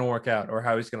how he's going to work out or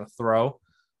how he's going to throw.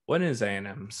 When is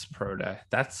A&M's pro day?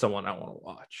 That's someone I want to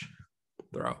watch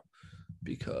throw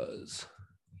because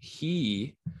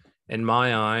he, in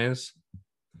my eyes,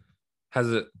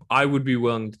 I would be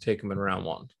willing to take him in round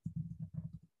 1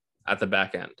 at the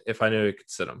back end if I knew I could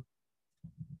sit him.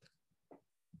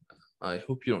 I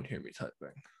hope you don't hear me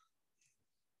typing.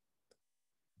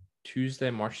 Tuesday,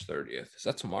 March 30th. Is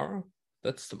that tomorrow?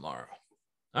 That's tomorrow.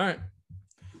 All right.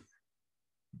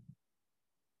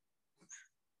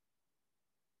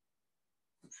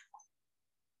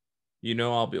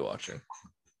 I'll be watching.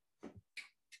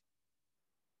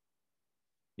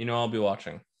 I'll be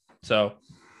watching. So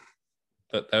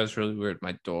that was really weird.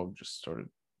 My dog just started.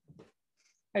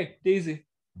 Hey, Daisy.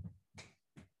 I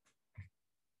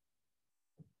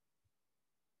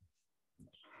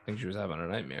think she was having a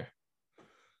nightmare.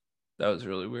 That was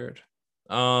really weird.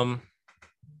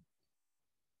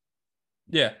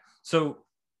 Yeah. So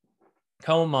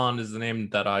Kellen Mond is the name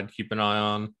that I'd keep an eye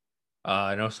on.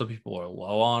 I know some people are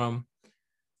low on him.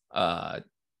 I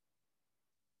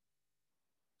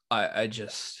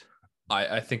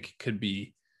think it could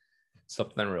be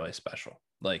something really special.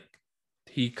 Like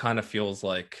he kind of feels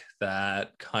like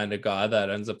that kind of guy that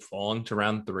ends up falling to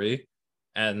round 3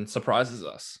 and surprises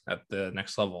us at the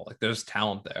next level. Like there's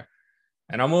talent there,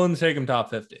 and I'm willing to take him top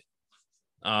 50.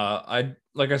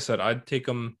 Like I said, I'd take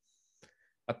him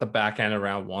at the back end of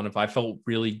round 1 if I felt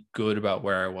really good about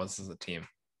where I was as a team.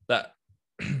 That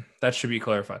should be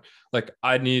clarified. Like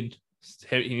he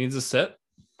needs a sit.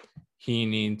 He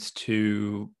needs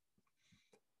to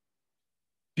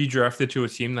be drafted to a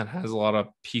team that has a lot of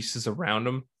pieces around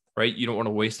him, right? You don't want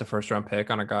to waste a first round pick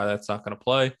on a guy that's not going to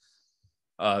play.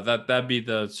 That'd be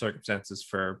the circumstances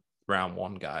for round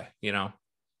 1 guy,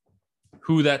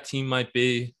 who that team might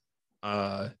be.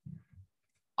 I'm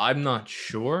not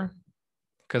sure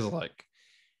because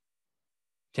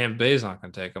Tampa Bay is not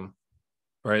going to take him,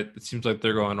 right? It seems like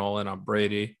they're going all in on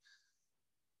Brady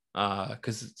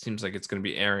because it seems like it's going to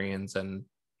be Arians and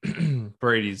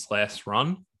Brady's last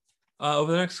run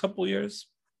over the next couple of years.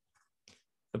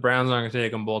 The Browns aren't going to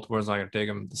take him. Baltimore's not going to take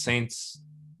him. The Saints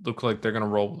look like they're going to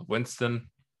roll with Winston,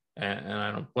 and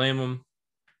I don't blame them.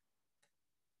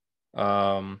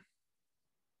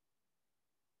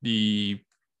 The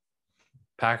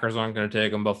Packers aren't going to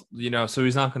take him, but so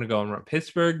he's not going to go and run.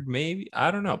 Pittsburgh, maybe.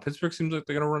 I don't know. Pittsburgh seems like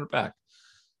they're going to run it back.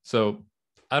 So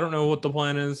I don't know what the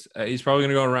plan is. He's probably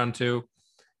going to go in round 2.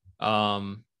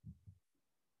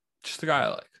 Just a guy I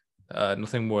like.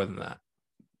 Nothing more than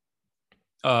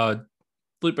that.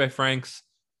 Felipe Franks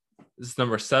is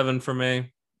number 7 for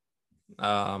me.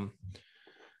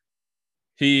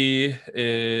 He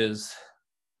is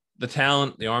the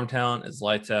talent. The arm talent is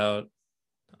lights out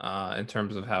in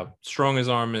terms of how strong his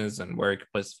arm is and where he can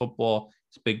play football.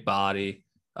 He's a big body.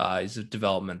 He's a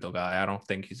developmental guy. I don't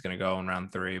think he's going to go in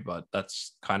round 3, but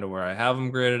that's kind of where I have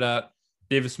him graded at.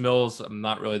 Davis Mills, I'm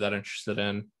not really that interested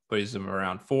in, but he's in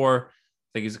around 4. I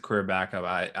think he's a career backup.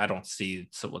 I don't see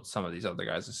what some of these other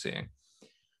guys are seeing.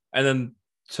 And then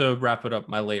to wrap it up,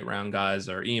 my late round guys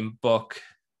are Ian Book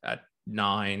at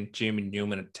 9, Jamie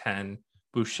Newman at 10,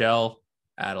 Buechele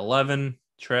at 11,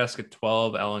 Trask at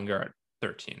 12, Ellinger at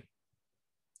 13.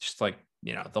 Just the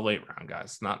late round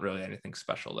guys. Not really anything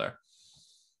special there.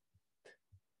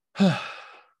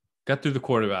 Got through the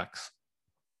quarterbacks.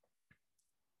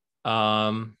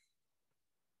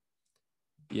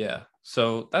 Yeah.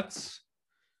 So that's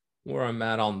where I'm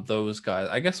at on those guys.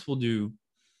 I guess I'll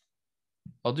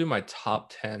do my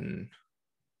top 10.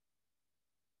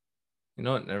 You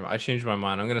know what? I changed my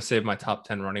mind. I'm going to save my top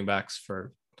 10 running backs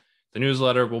for the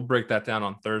newsletter. We'll break that down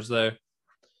on Thursday.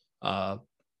 Top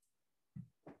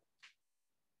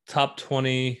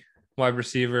 20 wide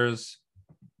receivers,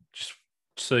 just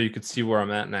so you could see where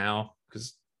I'm at now,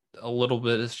 because a little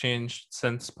bit has changed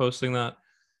since posting that.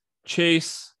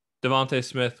 Chase, Devontae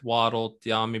Smith, Waddle,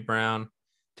 De'Ami Brown,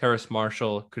 Terrace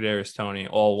Marshall, Kadarius Toney,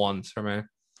 all ones for me.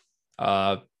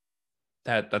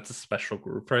 That's a special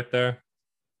group right there.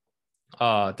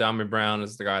 De'Ami Brown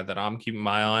is the guy that I'm keeping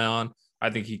my eye on. I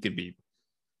think he could be.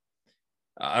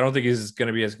 I don't think he's going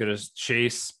to be as good as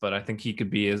Chase, but I think he could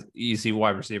be as easy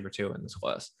wide receiver too in this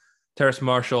class. Terrace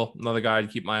Marshall, another guy to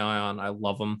keep my eye on. I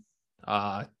love him.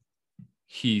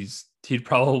 He'd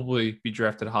probably be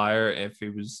drafted higher if he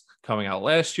was coming out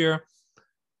last year.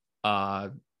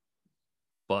 But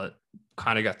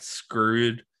kind of got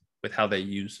screwed with how they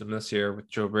used him this year with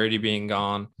Joe Brady being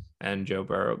gone and Joe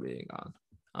Burrow being gone.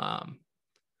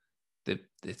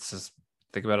 it's just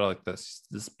think about it like this.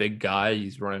 This big guy,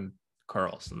 he's running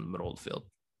curls in the middle of the field.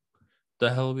 What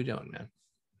the hell are we doing, man?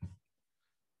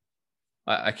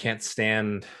 I can't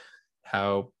stand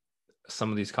how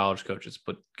some of these college coaches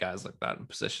put guys like that in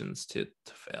positions to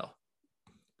fail.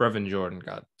 Brevin Jordan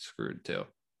got screwed too,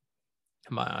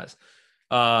 in my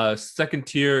eyes. Second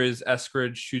tier is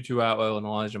Eskridge, Tutu Atwell, and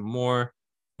Elijah Moore.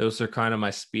 Those are kind of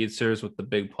my speedsters with the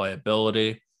big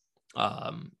playability.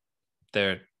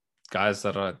 They're guys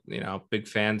that are, big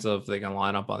fans of. They can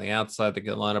line up on the outside. They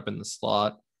can line up in the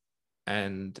slot.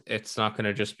 And it's not going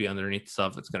to just be underneath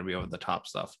stuff. It's going to be over the top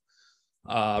stuff.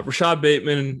 Rashad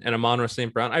Bateman and Amon-Ra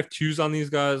St. Brown. I have twos on these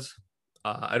guys.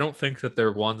 I don't think that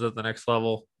they're ones at the next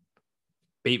level.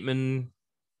 Bateman,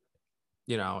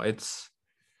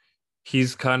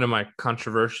 he's kind of my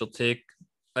controversial take,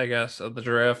 I guess, of the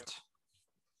draft.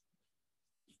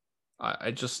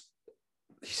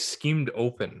 He schemed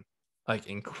open like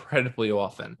incredibly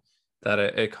often that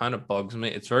it kind of bugs me.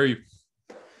 It's very,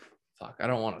 I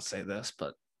don't want to say this,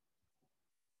 but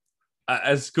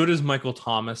as good as Michael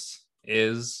Thomas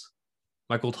is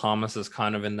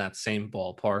kind of in that same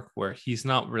ballpark where he's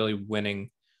not really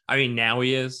winning. I mean, now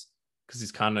he is because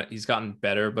he's gotten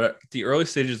better, but at the early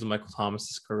stages of Michael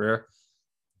Thomas's career,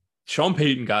 Sean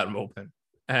Payton got him open,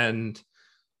 and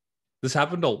this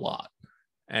happened a lot.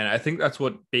 And I think that's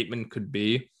what Bateman could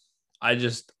be. I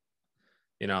just,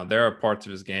 there are parts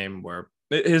of his game where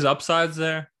his upside's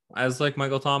there as like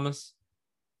Michael Thomas,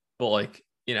 but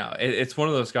it's one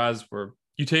of those guys where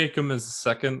you take him as a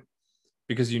second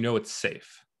because it's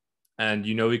safe, and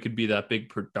he could be that big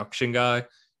production guy.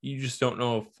 You just don't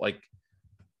know if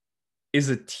is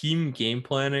a team game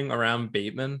planning around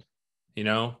Bateman,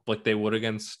 like they would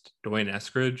against Dwayne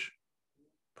Eskridge.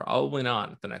 Probably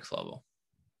not at the next level,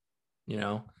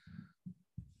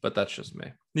 but that's just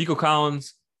me. Nico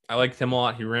Collins, I liked him a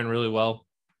lot. He ran really well.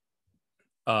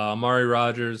 Amari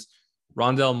Rogers,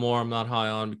 Rondell Moore, I'm not high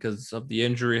on because of the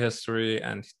injury history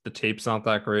and the tape's not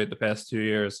that great the past 2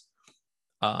 years.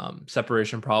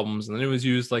 Separation problems, and then it was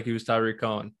used like he was Tyreek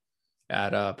Cohen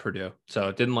at Purdue. So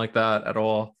I didn't like that at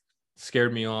all.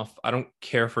 Scared me off. I don't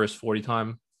care for his 40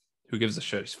 time. Who gives a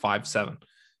shit? He's 5'7",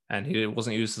 and he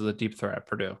wasn't used as a deep threat at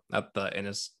Purdue in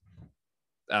his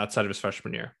outside of his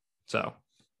freshman year. So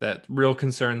that real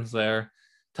concerns there.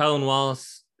 Tylan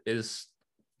Wallace is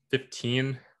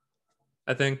 15,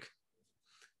 I think.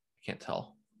 I can't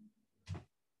tell.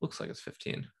 Looks like it's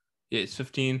 15. Yeah, it's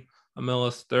 15.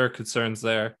 Millis, there are concerns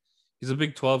there. He's a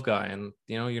Big 12 guy, and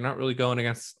you're not really going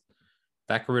against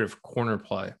that great of corner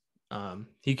play.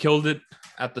 He killed it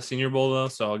at the Senior Bowl though,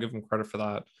 so I'll give him credit for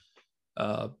that.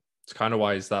 It's kind of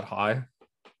why he's that high,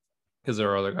 because there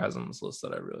are other guys on this list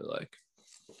that I really like.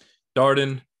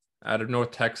 Darden out of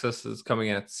North Texas is coming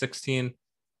in at 16.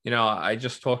 I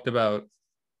just talked about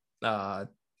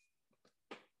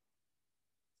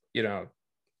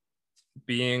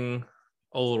being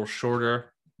a little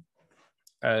shorter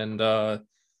and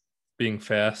being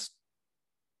fast,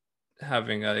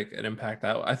 having an impact.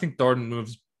 I think Darden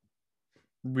moves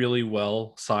really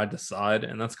well side to side,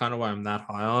 and that's kind of why I'm that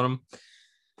high on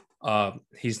him.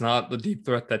 He's not the deep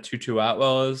threat that Tutu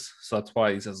Atwell is, so that's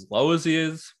why he's as low as he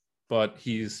is, but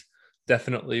he's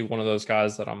definitely one of those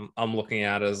guys that I'm looking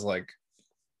at as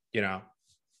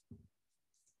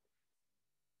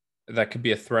that could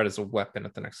be a threat as a weapon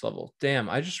at the next level. Damn,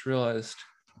 I just realized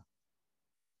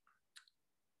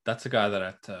that's a guy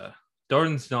that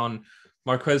Darden's done.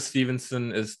 Marquez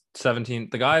Stevenson is 17.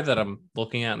 The guy that I'm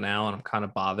looking at now, and I'm kind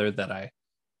of bothered that I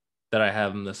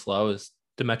have him this low, is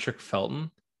Demetric Felton,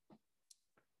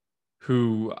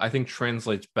 who I think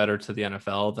translates better to the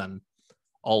NFL than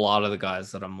a lot of the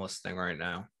guys that I'm listing right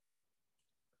now.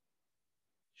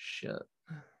 Shit.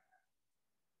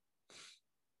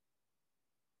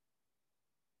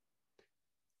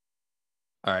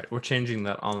 All right, we're changing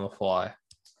that on the fly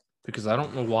because I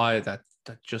don't know why that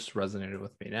just resonated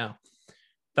with me now.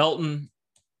 Felton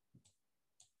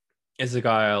is a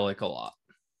guy I like a lot,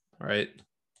 right?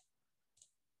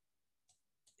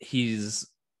 He's,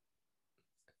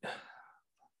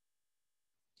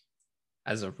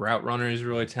 as a route runner, he's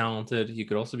really talented. He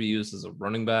could also be used as a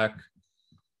running back.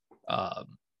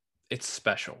 It's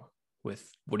special with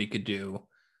what he could do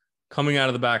coming out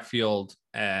of the backfield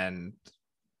and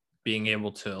being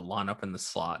able to line up in the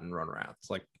slot and run routes.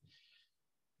 Like,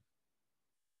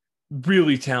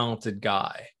 really talented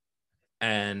guy.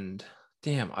 And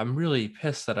damn, I'm really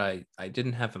pissed that I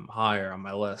didn't have him higher on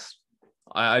my list.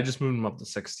 I just moved him up to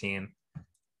 16.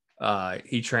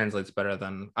 He translates better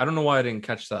than, I don't know why I didn't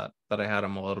catch that I had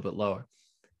him a little bit lower.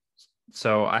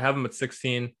 So I have him at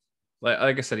 16.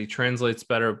 like I said, he translates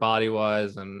better body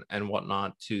wise and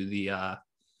whatnot to the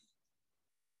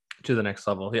next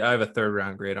level. I have a 3rd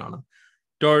round grade on him.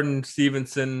 Darden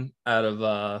Stevenson out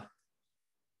of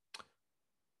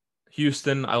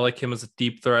Houston. I like him as a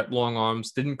deep threat, long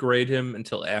arms. Didn't grade him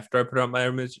until after I put out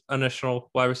my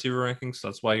initial wide receiver rankings, so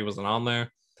that's why he wasn't on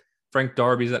there. Frank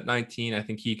Darby's at 19. I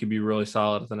think he could be really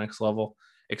solid at the next level.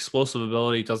 Explosive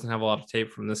ability, doesn't have a lot of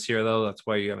tape from this year, though. That's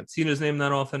why you haven't seen his name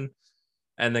that often.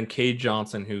 And then Cade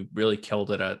Johnson, who really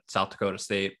killed it at South Dakota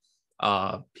State.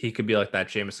 He could be like that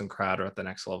Jamison Crowder at the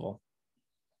next level,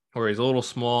 where he's a little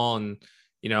small and,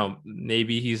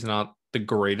 maybe he's not the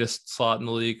greatest slot in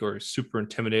the league or super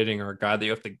intimidating or a guy that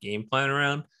you have to game plan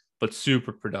around, but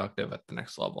super productive at the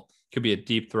next level. Could be a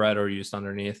deep threat or used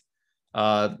underneath.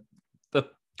 The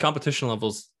competition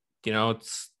levels, it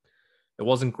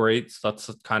wasn't great. So that's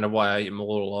kind of why I'm a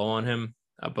little low on him.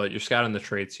 But you're scouting the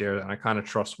traits here, and I kind of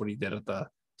trust what he did at the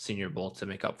Senior Bowl to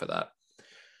make up for that.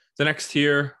 The next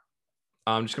tier,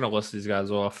 I'm just going to list these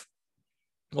guys off.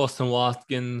 Austin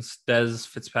Watkins, Dez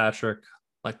Fitzpatrick,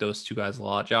 like those two guys a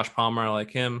lot. Josh Palmer, I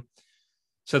like him.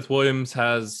 Seth Williams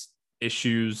has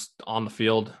issues on the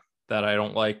field that I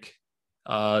don't like.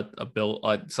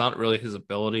 It's not really his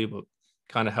ability, but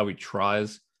kind of how he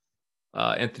tries.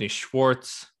 Anthony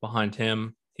Schwartz behind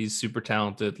him. He's super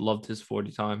talented. Loved his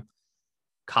 40 time.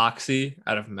 Coxie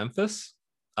out of Memphis.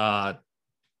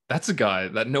 That's a guy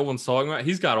that no one's talking about.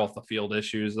 He's got off the field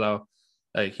issues, though.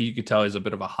 Like, you could tell he's a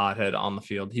bit of a hothead on the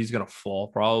field. He's going to fall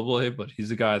probably, but he's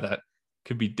a guy that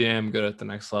could be damn good at the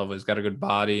next level. He's got a good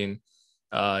body,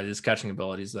 and his catching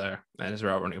ability's there, and his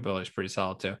route running ability is pretty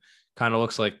solid too. Kind of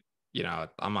looks like,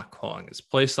 I'm not calling his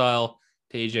play style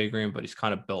to AJ Green, but he's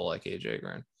kind of built like AJ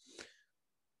Green.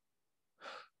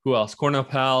 Who else? Cornell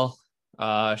Powell,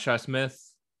 Shi Smith,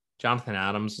 Jonathan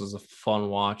Adams was a fun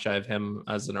watch. I have him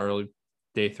as an early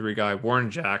day 3 guy. Warren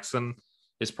Jackson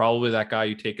is probably that guy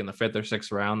you take in the 5th or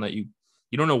 6th round that you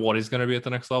don't know what he's going to be at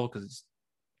the next level because he's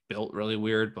built really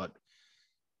weird, but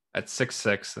at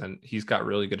 6'6", and he's got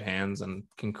really good hands and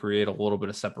can create a little bit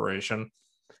of separation.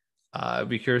 I'd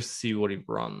be curious to see what he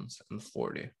runs in the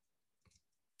 40.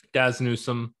 Daz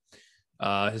Newsome,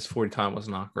 his 40 time was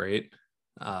not great.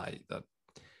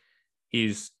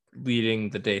 He's leading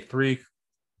the day 3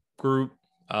 group.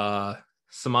 Samai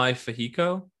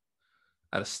Fahiko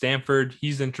out of Stanford.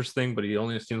 He's interesting, but he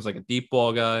only seems like a deep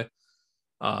ball guy.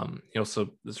 He also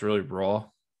is really raw.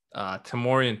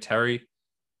 Tamorian Terry.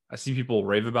 I see people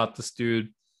rave about this dude.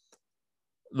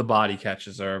 The body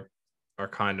catches are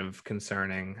kind of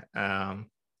concerning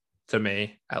to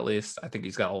me, at least. I think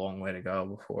he's got a long way to go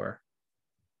before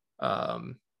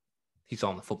he's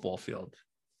on the football field.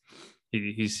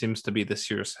 He seems to be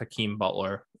this year's Hakeem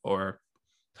Butler or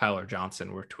Tyler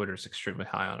Johnson, where Twitter's extremely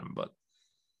high on him, but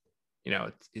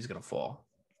he's gonna fall.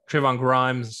 Trayvon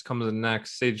Grimes comes in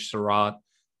next. Sage Surratt,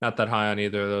 not that high on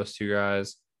either of those two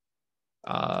guys.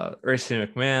 Racey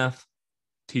McMath,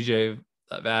 TJ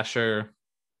Vasher,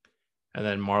 and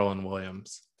then Marlon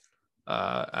Williams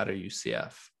out of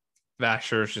UCF.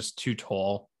 Vasher is just too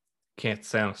tall, can't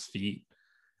stand on his feet.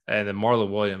 And then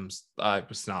Marlon Williams, I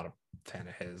was not a fan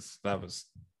of his.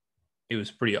 It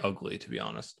was pretty ugly, to be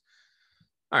honest.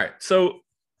 All right, so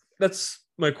that's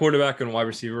my quarterback and wide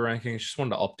receiver rankings. Just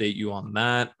wanted to update you on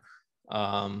that.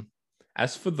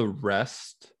 As for the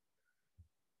rest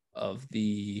of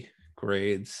the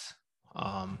grades,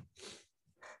 and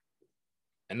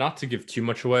not to give too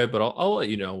much away, but I'll let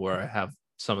you know where I have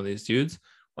some of these dudes.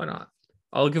 Why not?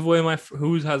 I'll give away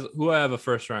who I have a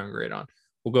first round grade on.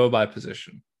 We'll go by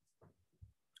position.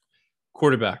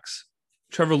 Quarterbacks: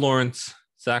 Trevor Lawrence,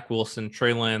 Zach Wilson,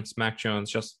 Trey Lance, Mac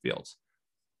Jones, Justin Fields.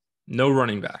 No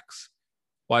running backs.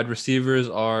 Wide receivers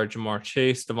are Jamar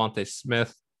Chase, Devontae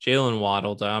Smith, Jalen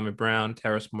Waddle, Diami Brown,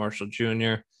 Terrace Marshall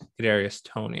Jr., Kadarius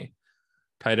Toney.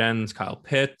 Tight ends: Kyle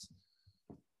Pitts.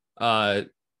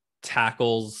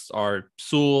 Tackles are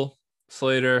Sewell,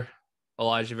 Slater,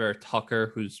 Elijah Vera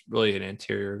Tucker, who's really an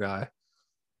interior guy.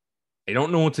 I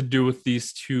don't know what to do with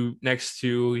these next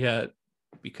two yet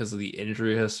because of the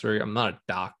injury history. I'm not a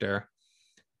doctor,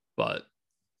 but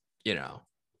the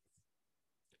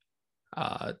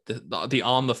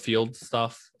on the field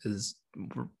stuff is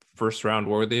first round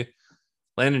worthy.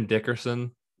 Landon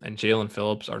Dickerson and Jalen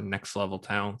Phillips are next level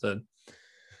talented.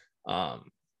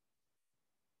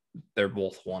 They're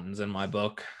both ones in my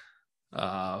book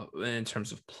in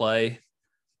terms of play,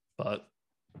 but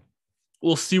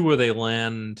we'll see where they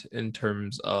land in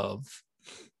terms of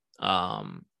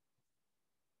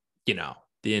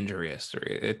the injury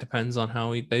history. It depends on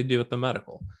how they do with the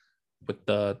medical, with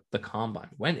the combine.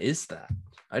 When is that?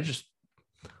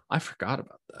 I forgot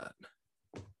about that.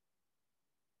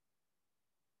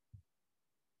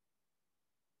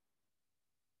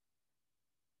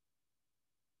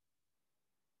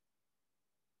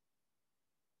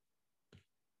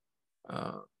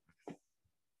 Uh,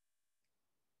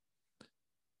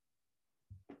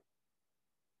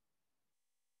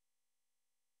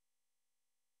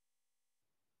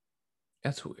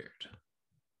 that's weird.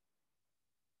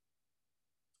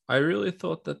 I really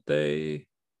thought that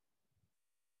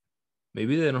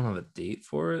maybe they don't have a date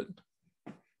for it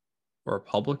or a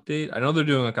public date. I know they're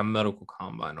doing like a medical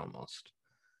combine almost.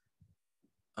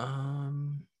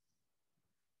 Um,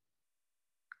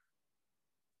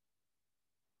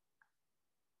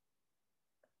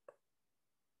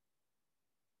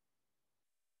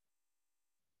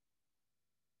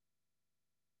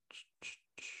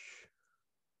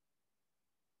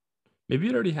 maybe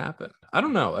it already happened. I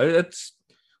don't know. It's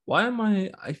why am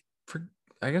I for,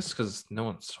 I guess because no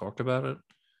one's talked about it.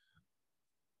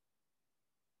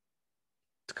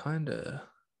 It's kind of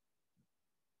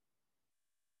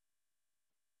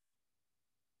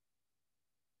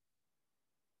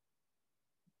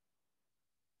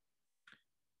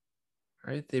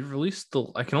right. They released the.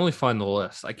 I can only find the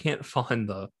list. I can't find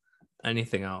the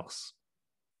anything else.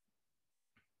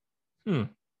 Hmm.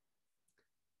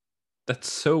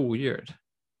 That's so weird.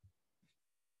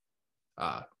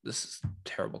 This is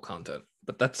terrible content,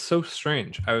 but that's so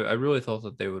strange. I really thought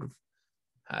that they would have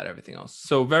had everything else.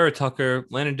 So Vera Tucker,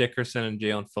 Landon Dickerson, and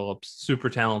Jalen Phillips, super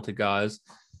talented guys.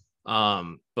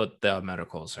 But the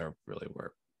medicals are really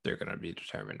where they're going to be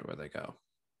determined where they go.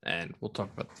 And we'll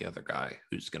talk about the other guy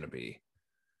who's going to be,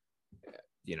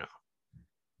 you know,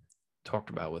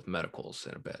 talked about with medicals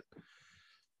in a bit.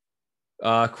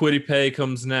 Kwity Paye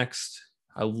comes next.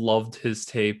 I loved his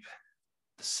tape.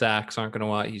 The sacks aren't going to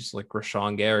lie. He's like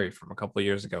Rashawn Gary from a couple of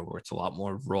years ago, where it's a lot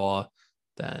more raw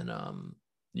than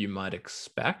you might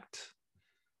expect.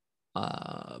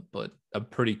 But I'm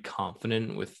pretty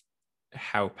confident with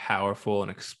how powerful and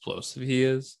explosive he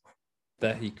is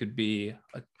that he could be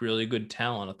a really good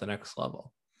talent at the next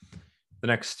level. The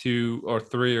next 2 or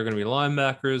 3 are going to be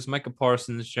linebackers: Micah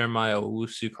Parsons, Jeremiah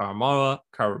Owusu-Karamoah,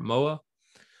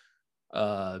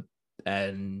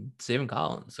 and Zaven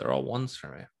Collins. They're all ones for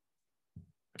me.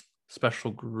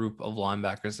 Special group of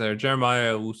linebackers there.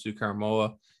 Jeremiah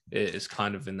Owusu-Karamoah is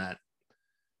kind of in that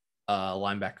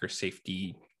linebacker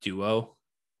safety duo.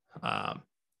 I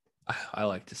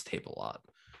like this tape a lot.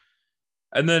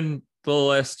 And then the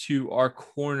last 2 are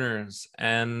corners,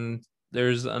 and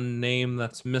there's a name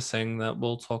that's missing that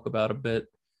we'll talk about a bit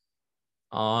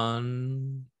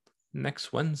on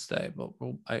next Wednesday. But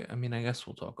I guess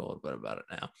we'll talk a little bit about it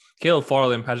now. Caleb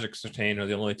Farley and Patrick Surtain are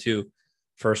the only 2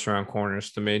 first-round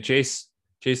corners to me.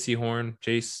 Jaycee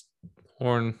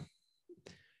Horn.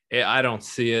 I don't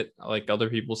see it like other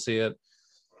people see it.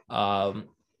 I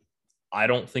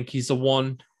don't think he's a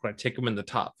 1. Would I take him in the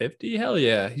top 50? Hell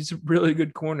yeah. He's a really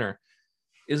good corner.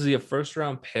 Is he a first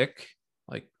round pick?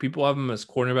 Like people have him as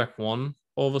cornerback 1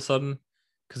 all of a sudden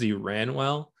because he ran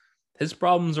well. His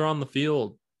problems are on the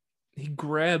field. He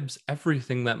grabs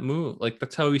everything that moves. Like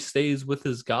that's how he stays with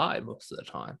his guy most of the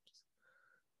time.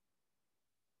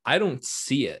 I don't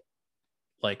see it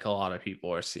like a lot of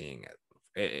people are seeing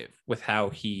it with how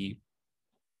he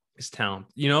is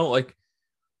talented. Like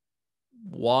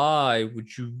why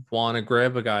would you want to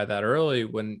grab a guy that early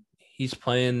when he's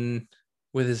playing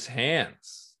with his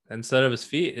hands instead of his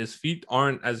feet? His feet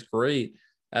aren't as great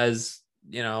as,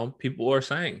 people are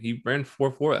saying. He ran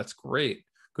 4.4. That's great.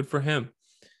 Good for him.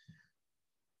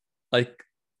 Like,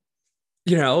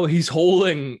 he's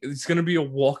going to be a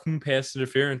walking pass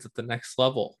interference at the next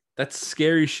level. That's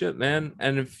scary shit, man.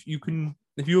 And if you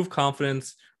have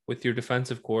confidence with your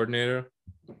defensive coordinator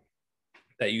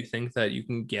that you think that you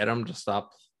can get him to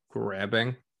stop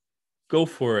grabbing, go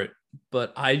for it.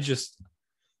 But I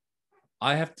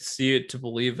have to see it to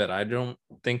believe it. I don't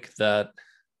think that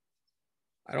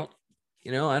I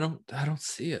don't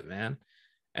see it, man.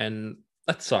 And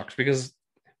that sucks because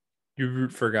you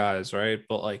root for guys, right?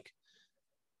 But like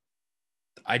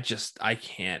I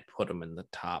can't put him in the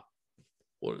top.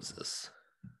 What is this?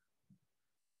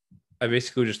 I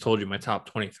basically just told you my top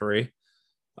 23.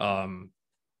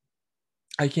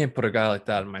 I can't put a guy like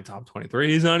that in my top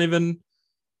 23. He's not even,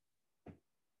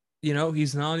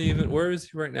 where is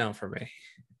he right now for me?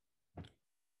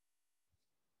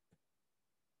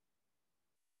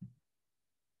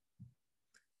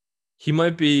 He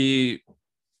might be,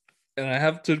 and I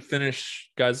have to finish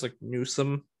guys like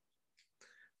Newsome.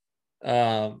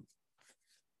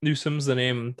 Newsome's the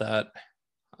name that,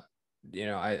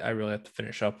 I really have to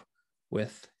finish up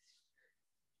with.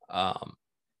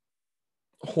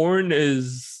 Horn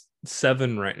is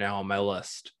 7 right now on my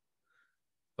list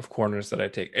of corners that I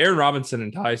take. Aaron Robinson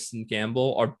and Tyson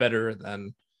Gamble are better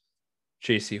than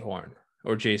Jaycee Horn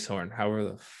or Jace Horn, however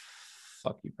the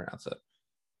fuck you pronounce it.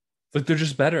 Like they're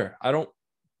just better.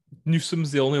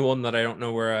 Newsom's the only one that I don't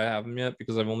know where I have him yet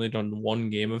because I've only done one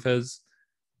game of his.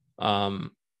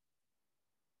 Um,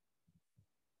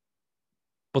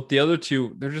 but the other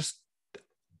two, they're just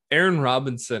Aaron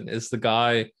Robinson is the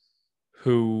guy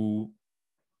who,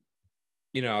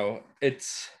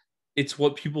 it's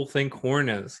what people think Horn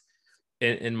is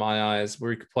in my eyes,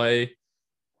 where he could play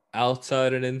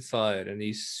outside and inside, and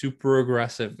he's super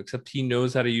aggressive, except he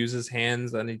knows how to use his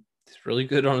hands and he's really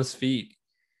good on his feet.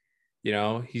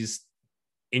 He's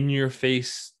in your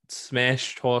face,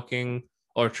 smash talking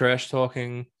or trash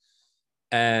talking.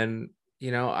 And,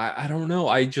 I don't know.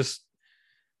 I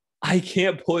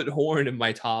can't put Horn in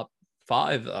my top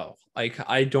five though. Like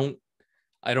I don't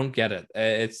get it.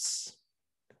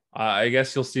 I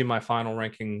guess you'll see my final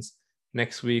rankings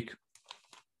next week.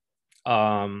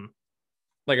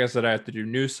 Like I said, I have to do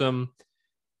Newsom.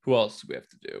 Who else do we have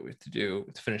to do? We have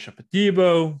to finish up with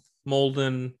Debo,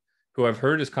 Molden, who I've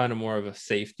heard is kind of more of a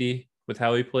safety with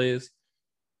how he plays.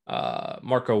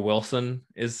 Marco Wilson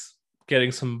is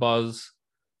getting some buzz.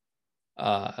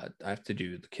 I have to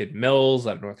do the kid Mills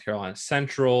out of North Carolina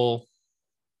Central,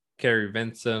 Kerry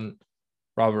Vincent,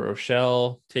 Robert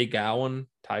Rochelle, Ty Gowan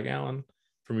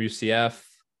from UCF.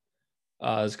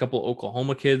 There's a couple of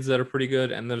Oklahoma kids that are pretty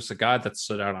good, and there's a guy that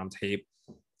stood out on tape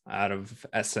out of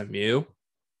SMU,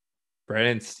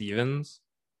 Brandon Stevens.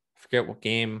 I forget what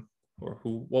game or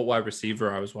what wide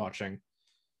receiver I was watching,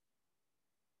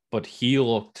 but he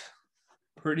looked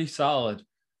pretty solid.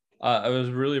 I was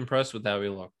really impressed with how he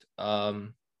looked.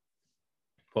 But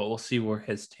we'll see where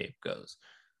his tape goes.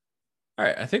 All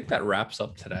right, I think that wraps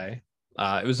up today.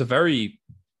 It was it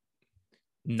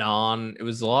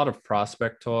was a lot of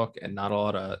prospect talk and not a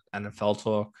lot of NFL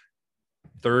talk.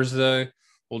 Thursday,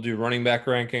 we'll do running back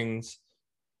rankings,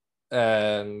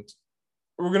 and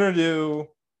we're going to do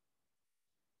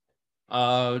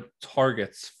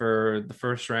targets for the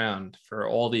first round for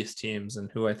all these teams and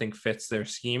who I think fits their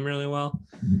scheme really well.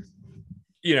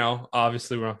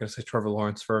 Obviously we're not going to say Trevor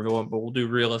Lawrence for everyone, but we'll do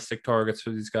realistic targets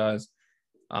for these guys.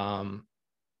 And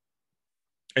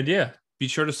yeah, be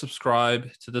sure to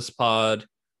subscribe to this pod.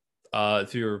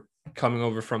 If you're coming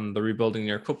over from the Rebuilding New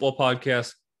York Football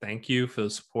podcast, thank you for the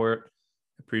support.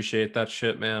 Appreciate that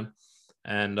shit, man.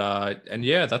 And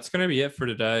yeah, that's going to be it for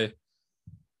today.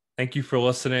 Thank you for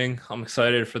listening. I'm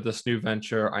excited for this new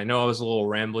venture. I know I was a little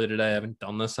rambly today. I haven't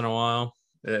done this in a while.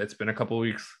 It's been a couple of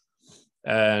weeks.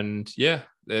 And yeah,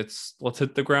 let's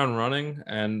hit the ground running.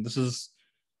 And this is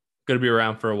going to be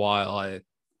around for a while.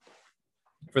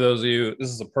 For those of you, this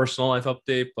is a personal life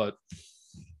update, but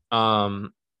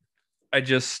I'm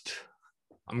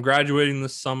graduating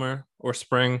this summer or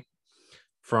spring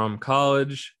from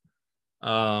college.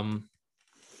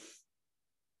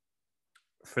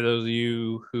 For those of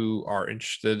you who are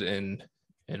interested in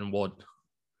what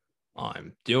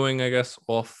I'm doing, I guess,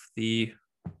 off the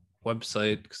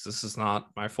website, because this is not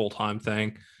my full-time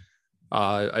thing.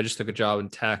 I just took a job in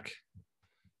tech,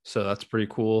 so that's pretty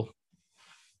cool.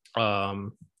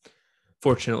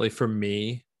 Fortunately for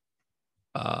me,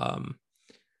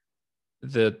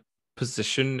 the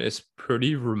position is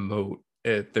pretty remote.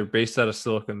 They're based out of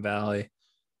Silicon Valley,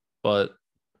 but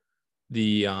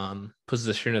the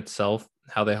position itself,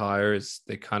 how they hire is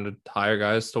they kind of hire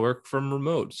guys to work from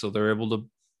remote, so they're able to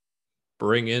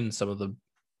bring in some of the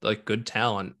like good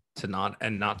talent to not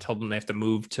tell them they have to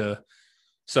move to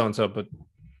so and so. But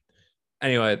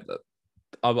anyway,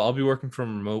 I'll be working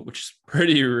from remote, which is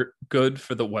pretty good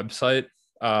for the website.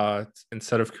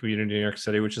 Instead of commuting to New York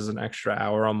City, which is an extra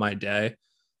hour on my day,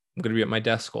 I'm going to be at my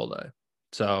desk all day.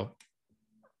 So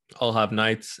I'll have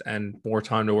nights and more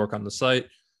time to work on the site,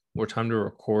 more time to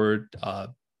record.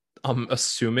 I'm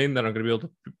assuming that I'm going to be able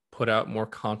to put out more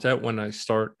content when I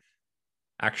start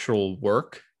actual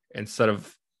work instead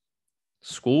of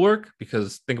schoolwork,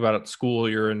 because think about it, school,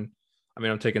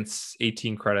 I'm taking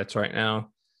 18 credits right now.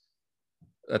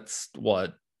 That's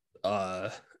what,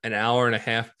 an hour and a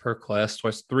half per class,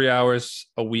 twice 3 hours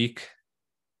a week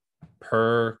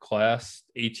per class,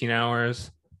 18 hours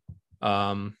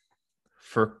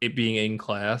for it being in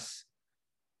class.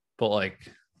 But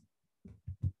like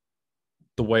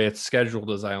the way it's scheduled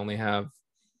is I only have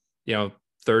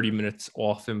 30 minutes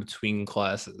off in between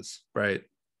classes, right?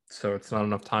 So it's not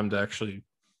enough time to actually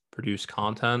produce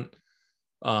content.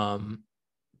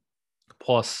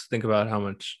 Plus think about how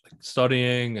much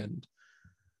studying and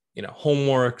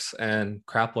homeworks and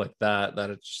crap like that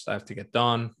I have to get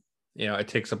done. It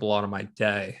takes up a lot of my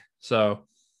day. So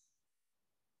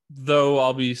though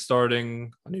I'll be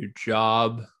starting a new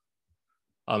job,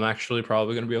 I'm actually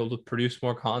probably going to be able to produce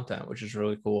more content, which is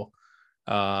really cool.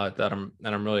 That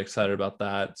I'm really excited about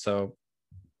that. So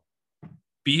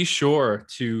be sure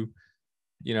to,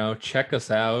 check us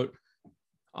out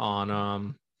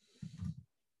on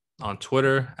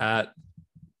Twitter at,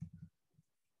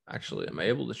 actually, am I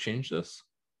able to change this?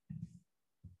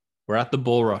 We're at the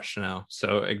Bull Rush now,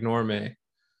 so ignore me.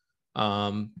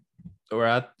 We're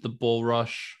at the Bull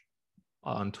Rush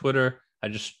on Twitter. I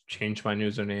just changed my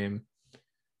username.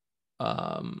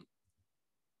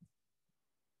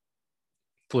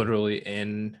 Literally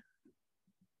in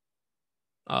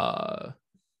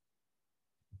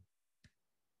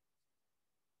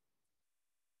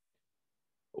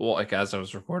like as I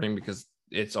was recording, because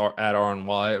it's at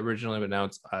RNY originally, but now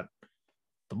it's at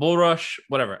the Bull Rush,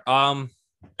 whatever.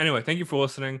 Anyway, thank you for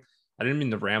listening. I didn't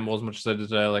mean to ramble as much as I did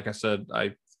today. Like I said, but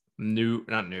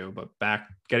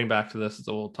getting back to this, it's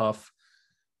a little tough.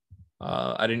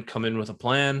 I didn't come in with a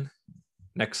plan.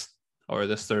 This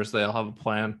Thursday, I'll have a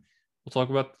plan. We'll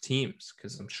talk about the teams,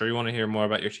 because I'm sure you want to hear more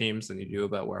about your teams than you do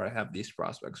about where I have these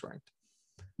prospects ranked.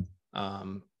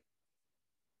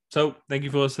 So thank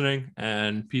you for listening,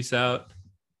 and peace out.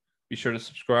 Be sure to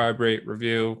subscribe, rate,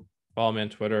 review, follow me on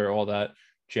Twitter, all that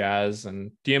jazz,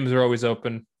 and DMs are always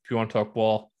open if you want to talk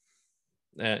ball.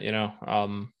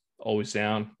 Always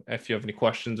down. If you have any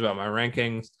questions about my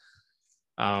rankings,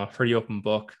 pretty open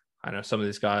book. I know some of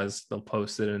these guys, they'll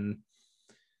post it and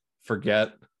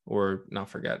forget, or not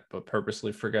forget, but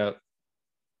purposely forget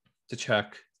to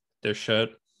check their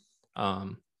shit. I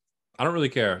don't really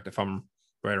care if I'm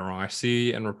right or wrong. I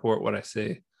see and report what I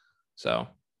see. So, all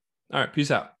right,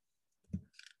 peace out.